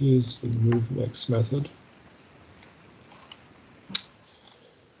and here's the move next method.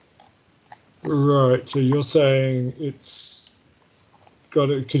 Right, so you're saying it's got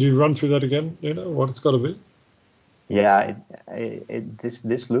it. Could you run through that again, Nina, what it's got to be? Yeah,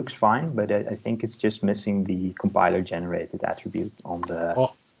 this looks fine, but I think it's just missing the compiler generated attribute on the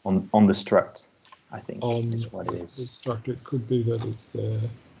on the struct. I think is what it is. The struct, it could be that it's there.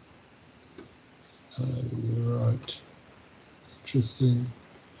 Right, interesting.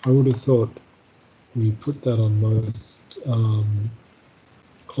 I would have thought we put that on most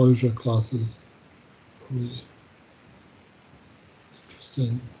closure classes.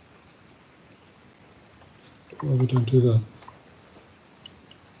 Interesting. Why we don't do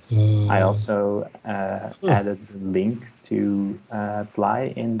that? I also added the link to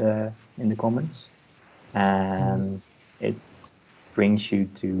apply in the comments, and it brings you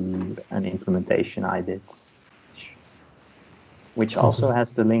to an implementation I did, which also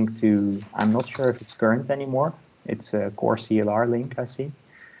has the link to. I'm not sure if it's current anymore. It's a core CLR link I see.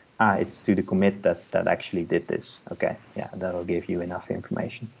 It's to the commit that actually did this. Okay, yeah, that'll give you enough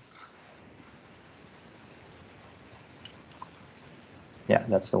information. Yeah,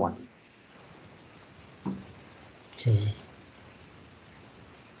 that's the one. Okay.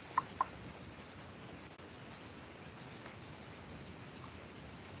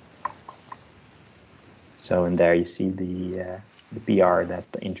 So in there you see the PR that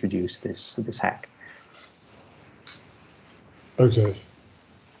introduced this hack. Okay.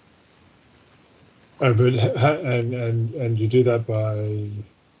 Oh, but and you do that by.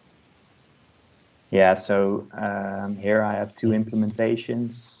 Yeah. So here I have two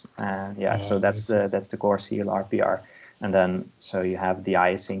implementations, and yeah. So that's the core CLR PR, and then so you have the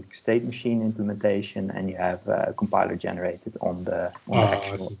async state machine implementation, and you have compiler generated on the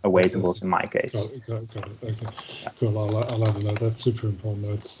actual awaitables in my case. Got it. Okay. Yeah. Cool. I'll add a note. That's super important.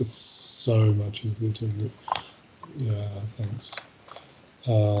 It's just so much easier to. Yeah. Thanks.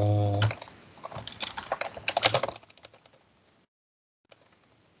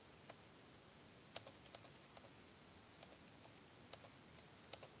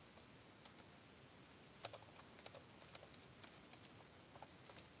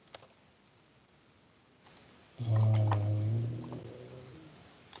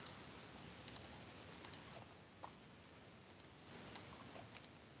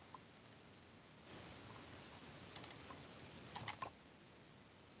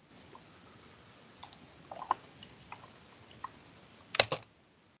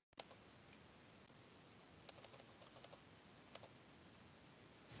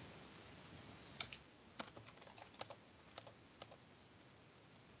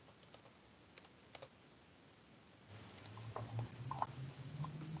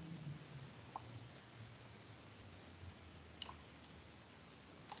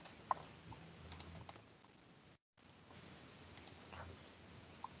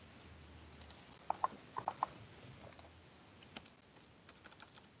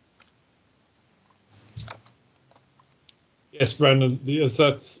 Yes, Brandon. Yes,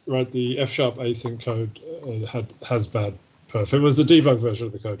 that's right. The F# async code has bad Perfect. It was the debug version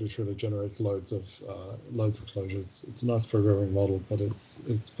of the code which really generates loads of closures. It's a nice programming model, but it's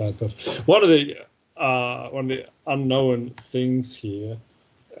bad. But one of the unknown things here,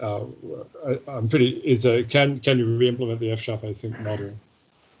 I'm pretty is can you re-implement the F# async model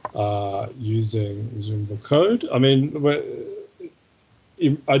using Resumable code? I mean,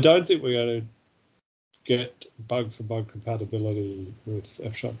 I don't think we're going to get bug-for-bug compatibility with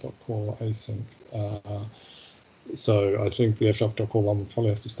F#.core async. So I think the F#.core one will probably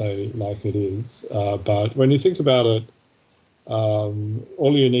have to stay like it is. But when you think about it,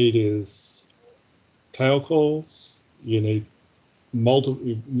 all you need is tail calls. You need you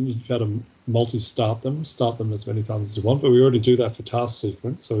need to be able to multi-start them as many times as you want. But we already do that for task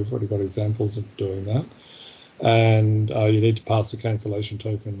sequence, so we've already got examples of doing that. And you need to pass the cancellation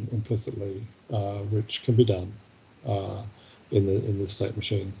token implicitly, which can be done in the state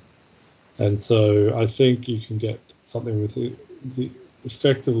machines. And so I think you can get something with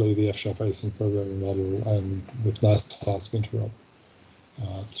effectively the F# async programming model and with nice task interrupt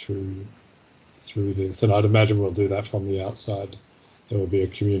through this. And I'd imagine we'll do that from the outside. There will be a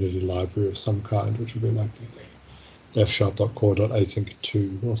community library of some kind, which will be like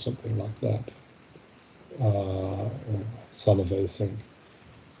F#.core.async2 or something like that. Son of async.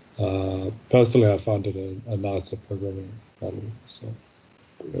 Personally, I find it a nicer programming model. So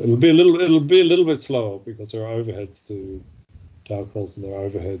it'll be a little bit slower because there are overheads to tail calls and there are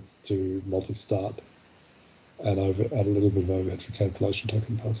overheads to multi-start and a little bit of overhead for cancellation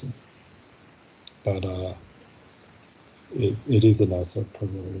token passing. But it is a nicer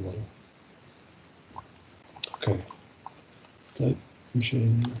programming model. Okay, state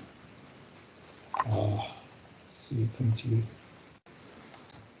machine. See, thank you.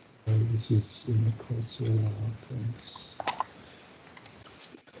 This is in the course here. Thanks.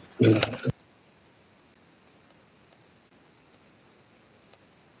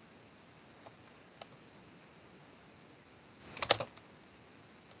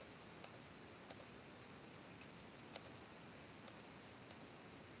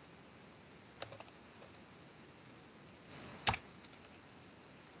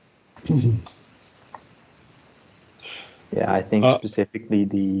 Yeah, I think specifically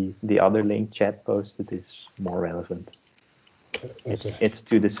the other link chat posted is more relevant. Okay. It's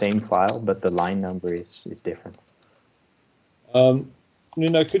to the same file, but the line number is different.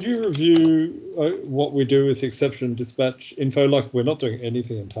 Nina, could you review what we do with exception dispatch info? Like, we're not doing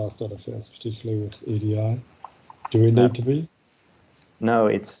anything in task.fs, particularly with EDI. Do we need to be? No,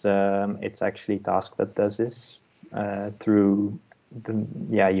 it's actually task that does this through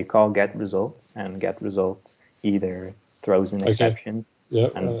you call get result, and get result either throws an exception,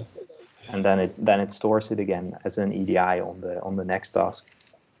 and then it stores it again as an EDI on the next task.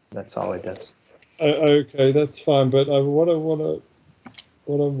 That's all it does. Okay, that's fine. But what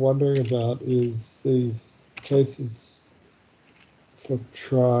I'm wondering about is these cases for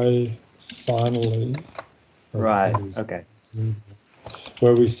try finally. Right. Okay.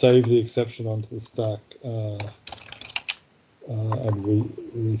 Where we save the exception onto the stack and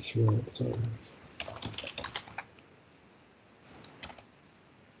re-throw it. Sorry.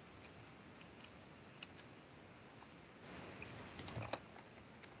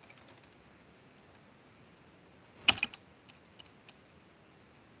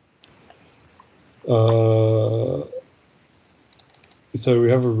 So we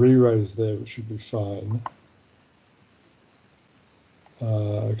have a re-raise there, which should be fine.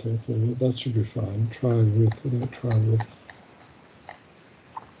 Okay, so that should be fine. Try with,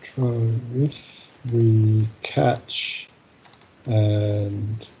 we catch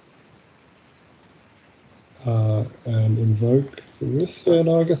and invoke the with. Yeah,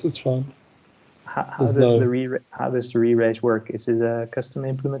 no, I guess it's fine. How does the re-raise work? Is it a custom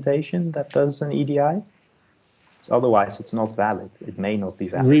implementation that does an EDI? Otherwise, it's not valid. It may not be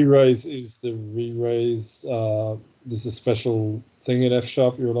valid. Re-raise is the re-raise. There's a special thing in F#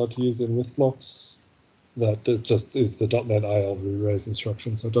 you're allowed to use in with blocks. That just is the .NET IL re-raise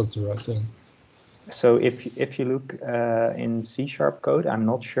instruction, so it does the right thing. So if you look in C# code, I'm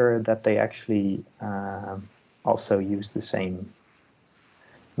not sure that they actually also use the same.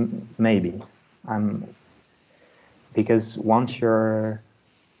 Maybe, because once you're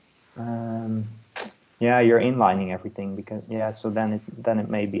you're inlining everything, because so then it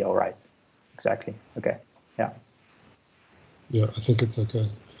may be all right. Exactly. Okay. Yeah. Yeah, I think it's okay.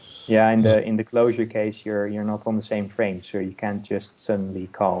 Yeah, in the closure case, you're not on the same frame, so you can't just suddenly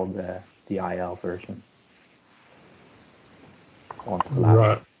call the IL version.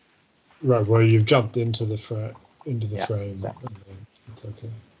 Right. Well, you've jumped into the frame. Exactly. It's okay.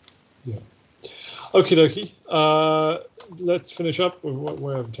 Yeah. Okie dokie. Let's finish up.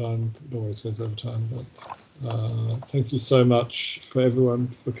 We're over time. It always goes over time. But thank you so much for everyone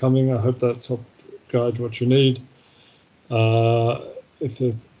for coming. I hope that's helped guide what you need. If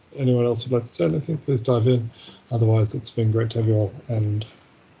there's anyone else who'd like to say anything, please dive in. Otherwise, it's been great to have you all, and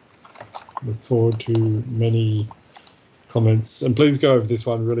look forward to many comments. And please go over this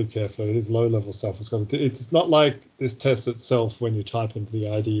one really carefully. It is low-level stuff. It's not like this test itself when you type into the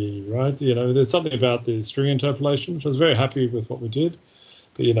IDE, right? You know, there's something about the string interpolation, which I was very happy with what we did.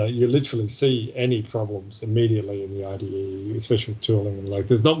 But, you know, you literally see any problems immediately in the IDE, especially with tooling. And like,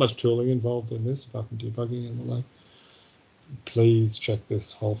 there's not much tooling involved in this, apart from debugging and the like. Please check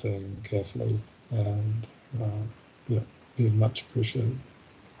this whole thing carefully, and yeah, be much appreciated.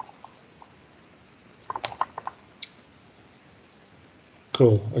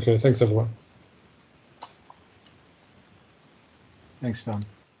 Cool. Okay, thanks everyone. Thanks, Tom.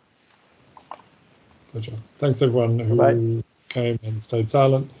 Pleasure. Thanks everyone who Bye. came and stayed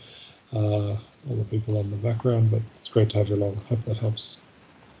silent. All the people on the background, but it's great to have you along. Hope that helps.